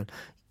comfort zone.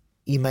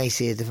 You may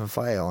see a different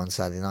fighter on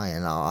Saturday night,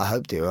 and I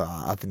hope to.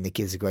 I think the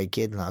kid's a great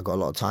kid, and I've got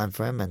a lot of time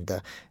for him. And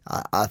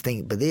I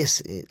think, but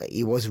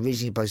he was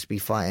originally supposed to be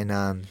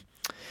fighting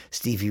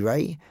Stevie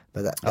Ray,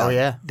 but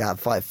that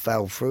fight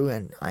fell through,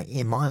 and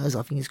in my eyes,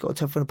 I think he's got a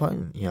tougher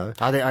opponent. You know,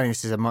 I think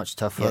this is a much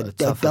tougher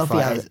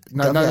fight.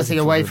 Nothing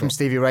away from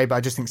Stevie Ray, but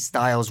I just think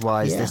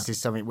styles-wise, this is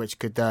something which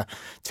could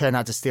turn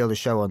out to steal the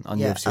show on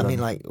UFC. I mean,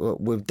 like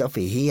with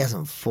Duffy, he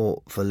hasn't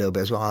fought for a little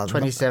bit as well.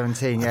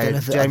 2017,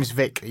 James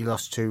Vick, he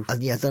lost to. I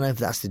don't know if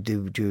that's to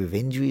do with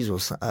injuries or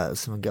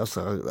something else.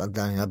 I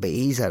don't know, but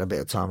he's had a bit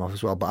of time off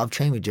as well. But I've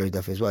trained with Joe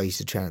Duffy as well. He used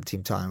to train at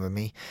Team Time with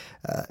me.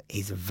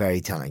 He's a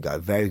very talented guy,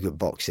 very good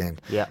boxing,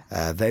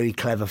 very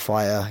clever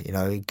fighter, you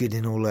know, good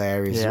in all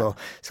areas as well.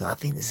 So I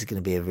think this is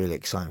going to be a really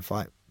exciting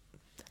fight.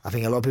 I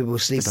think a lot of people will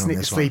sleep on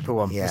this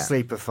one. The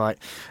sleeper fight.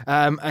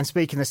 And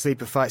speaking of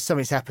sleeper fights,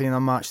 something's happening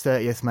on March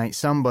 30th, mate.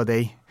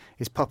 Somebody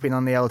is popping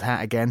on the old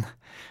hat again,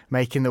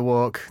 making the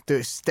walk.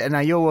 Now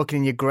you're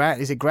walking in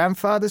is it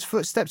grandfather's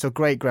footsteps or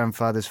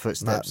great-grandfather's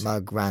footsteps? My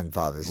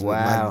grandfather's.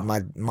 Wow.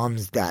 My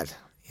mum's dad.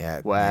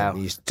 Yeah, wow.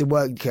 We used to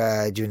work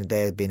during the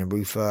day being a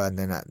roofer, and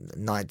then at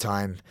night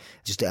time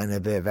just to earn a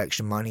bit of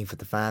extra money for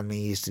the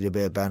family. He used to do a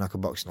bit of bare knuckle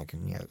boxing.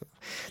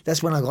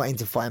 That's when I got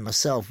into fighting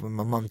myself. When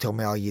my mum told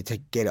me, "Oh, you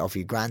get it off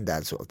your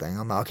granddad," sort of thing.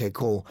 I'm like, okay,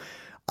 cool.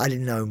 I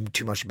didn't know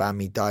too much about him.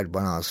 He died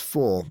when I was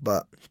 4,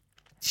 but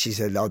she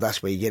said, "Oh,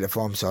 that's where you get it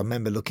from." So I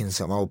remember looking at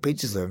some old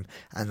pictures of him,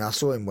 and I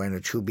saw him wearing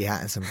a trilby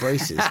hat and some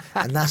braces.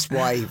 And that's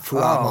why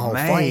throughout my whole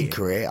fighting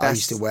career, I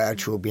used to wear a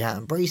trilby hat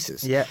and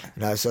braces. Yeah,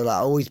 you know, so I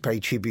always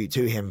paid tribute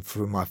to him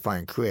through my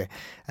fighting career.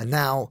 And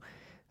now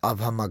I've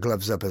had my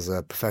gloves up as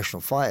a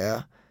professional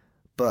fighter,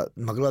 but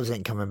my gloves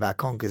ain't coming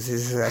back on because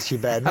this is actually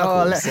bare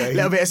knuckles. A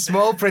little bit of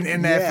small print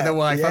in there for the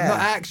wife. Yeah. I'm not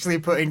actually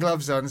putting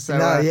gloves on. So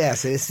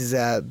so this is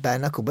bare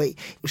knuckle. But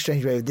the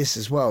strange way with this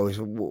as well is.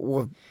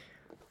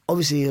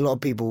 Obviously, a lot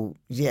of people,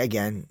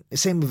 again, the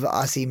same with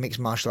I see mixed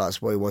martial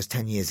arts where it was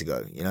 10 years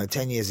ago. You know,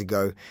 10 years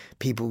ago,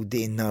 people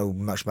didn't know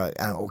much about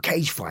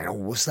cage fight,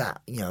 what's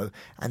that? You know,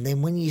 and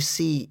then when you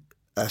see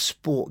a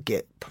sport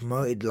get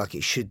promoted like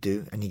it should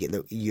do, and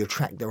you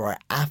attract the right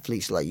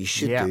athletes like you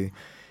should do,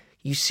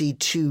 you see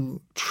 2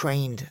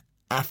 trained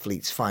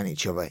athletes find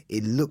each other.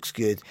 It looks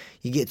good.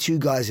 You get 2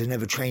 guys who've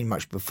never trained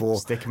much before.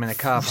 Stick them in a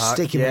car park.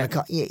 Stick them in a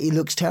car. Yeah, it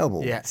looks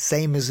terrible. Yeah.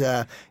 Same as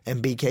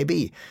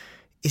MBKB.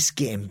 It's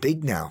getting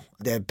big now.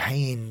 They're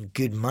paying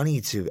good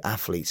money to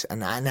athletes,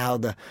 and now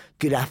the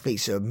good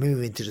athletes are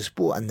moving to the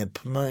sport and they're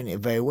promoting it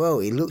very well.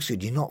 It looks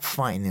good. You're not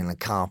fighting in a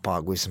car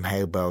park with some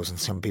hay bales and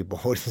some people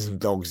holding some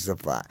dogs and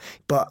stuff like that.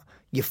 But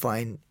you're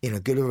fighting in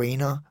a good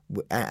arena,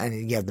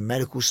 and you have the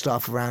medical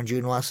staff around you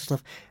and all that sort of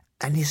stuff.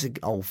 And it's an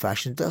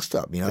old-fashioned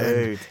dust-up, you know.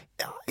 Dude.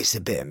 It's a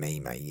bit of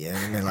me, mate. You know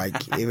what I mean?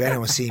 Like, if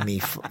anyone see me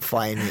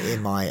fighting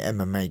in my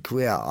MMA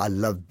career, I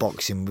love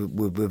boxing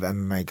with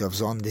MMA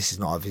gloves on. This is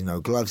not obviously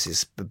no gloves.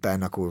 It's bare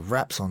knuckle with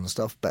wraps on and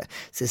stuff. But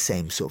it's the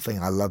same sort of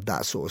thing. I love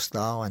that sort of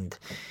style. And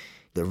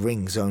the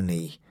ring's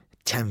only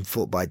 10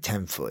 foot by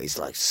 10 foot is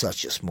like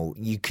such a small.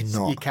 You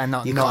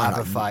cannot not have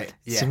a fight.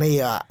 Yeah. To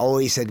me, I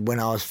always said when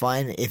I was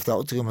fighting, if the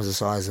octagon was the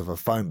size of a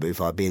phone booth,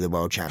 I'd be the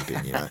world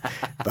champion. You know,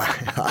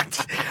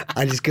 but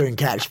I just couldn't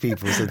catch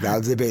people, so that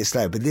was a bit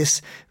slow. But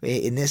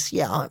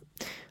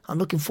I'm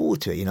looking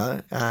forward to it, you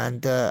know,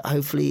 and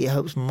hopefully it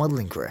helps my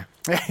modelling career.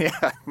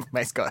 Yeah,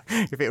 mate, Scott,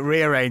 if it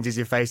rearranges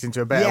your face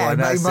into a better one,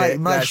 that's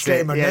might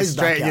straighten my nose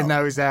back straighten your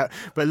nose out.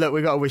 But look,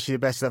 we've got to wish you the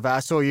best of that.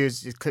 I saw you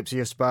clips of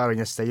your sparring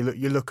yesterday.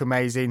 You look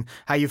amazing.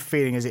 How are you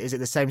feeling? Is it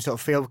the same sort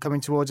of feel coming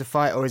towards a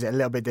fight, or is it a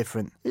little bit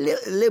different? A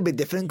little bit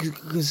different,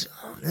 because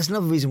there's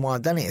another reason why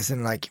I've done it. Is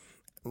in like,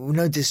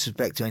 no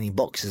disrespect to any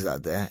boxers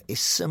out there, it's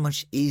so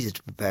much easier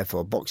to prepare for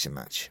a boxing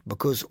match,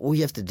 because all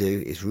you have to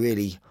do is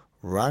really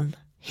run,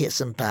 hit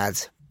some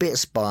pads, bit of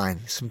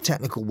spine, some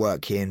technical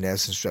work here and there,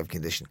 some strength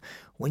condition.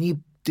 When you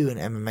do an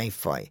MMA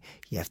fight,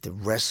 you have to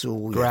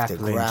wrestle, you have to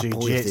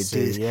grapple, you have to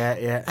do this.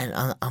 Yeah.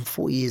 And I'm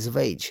 40 years of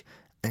age,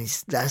 and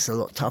that's a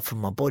lot tougher for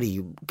my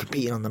body.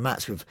 Competing on the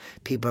mats with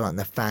people like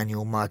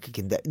Nathaniel, Mike,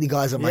 the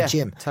guys at my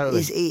gym.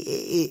 Totally.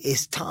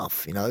 It's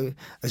tough, you know.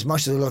 As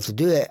much as I love to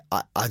do it,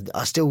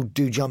 I still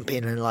do jump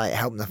in and like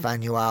help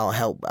Nathaniel out,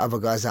 help other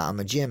guys out at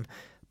my gym.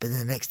 But then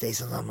the next day,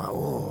 sometimes I'm like,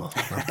 oh,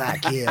 my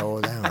back here,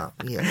 or then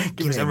like,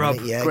 give us a rub,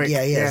 yeah, quick.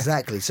 yeah,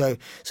 exactly. So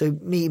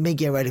me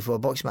getting ready for a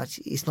boxing match,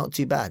 it's not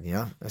too bad, you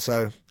know.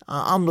 So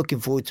I'm looking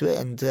forward to it,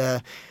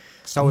 and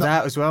sold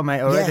out as well, mate.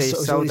 Already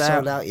sold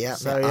out. Yeah,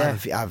 so, I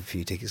have a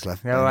few tickets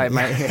left. All right,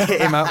 mate. Hit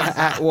him up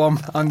at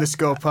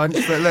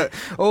 @1_punch. But look,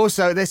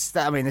 also this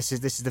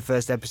is the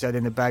first episode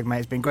in the bag, mate.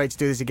 It's been great to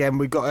do this again.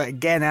 We've got to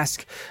again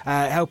ask,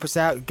 help us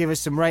out, give us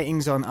some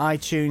ratings on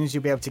iTunes.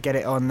 You'll be able to get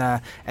it on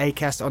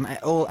Acast, on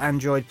all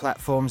Android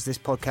platforms. This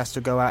podcast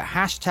will go out.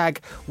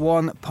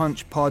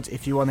 #1punchpod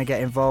if you want to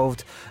get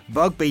involved.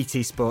 Bug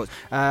BT Sports.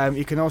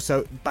 You can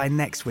also, by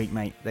next week,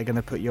 mate, they're going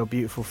to put your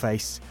beautiful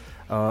face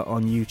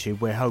on YouTube,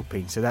 we're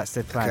hoping. So that's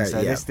the plan. Okay,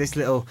 so yeah. this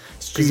little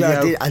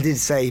studio. I did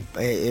say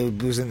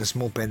it was in the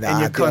small print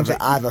that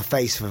I have a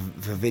face for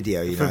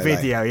video. You know,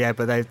 video, yeah.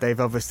 But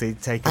they've obviously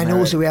taken. And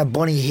also we have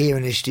Bonnie here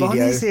in the studio.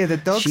 Bonnie's here. The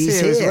dog's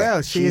here as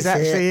well. She is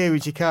actually here,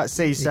 which you can't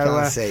see.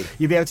 So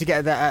you'll be able to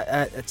get that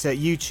at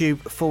YouTube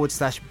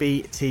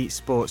 /BT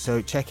Sports.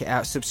 So check it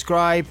out.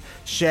 Subscribe,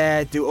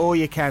 share, do all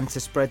you can to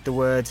spread the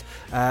word,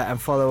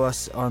 and follow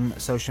us on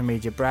social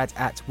media. Brad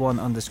at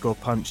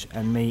 @1_punch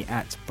and me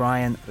at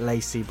Brian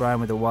Lacey. Brian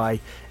with a Y,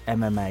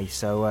 MMA.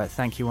 So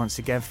thank you once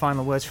again.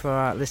 Final words for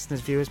our listeners,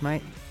 viewers,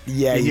 mate?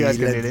 Yeah, you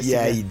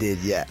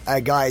did. Yeah,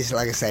 guys,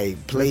 like I say,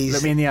 please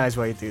look me in the eyes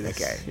while you do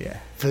this. Okay. Yeah.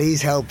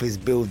 Please help us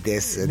build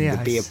this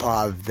and be a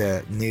part of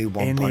the new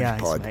One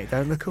Punch Pod. Mate.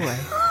 Don't look away.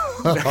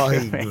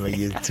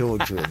 You're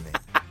torturing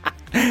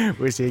me.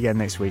 We'll see you again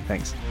next week.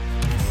 Thanks.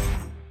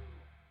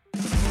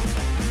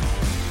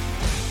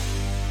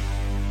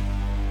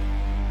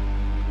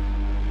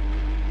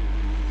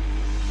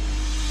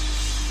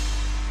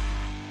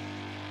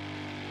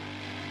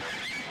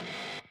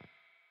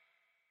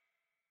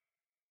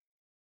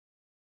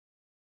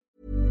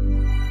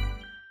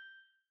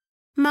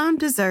 Mom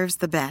deserves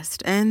the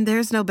best, and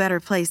there's no better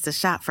place to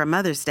shop for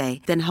Mother's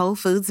Day than Whole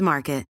Foods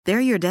Market. They're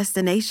your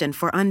destination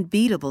for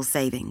unbeatable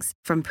savings,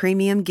 from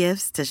premium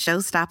gifts to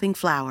show-stopping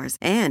flowers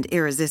and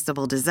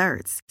irresistible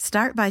desserts.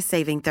 Start by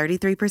saving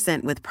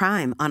 33% with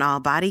Prime on all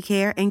body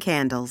care and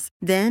candles.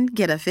 Then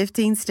get a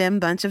 15-stem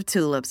bunch of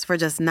tulips for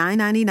just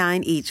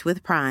 $9.99 each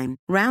with Prime.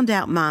 Round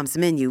out Mom's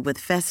menu with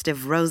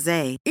festive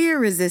rosé,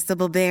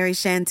 irresistible berry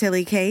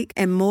chantilly cake,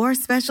 and more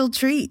special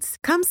treats.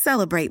 Come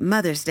celebrate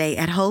Mother's Day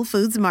at Whole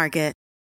Foods Market.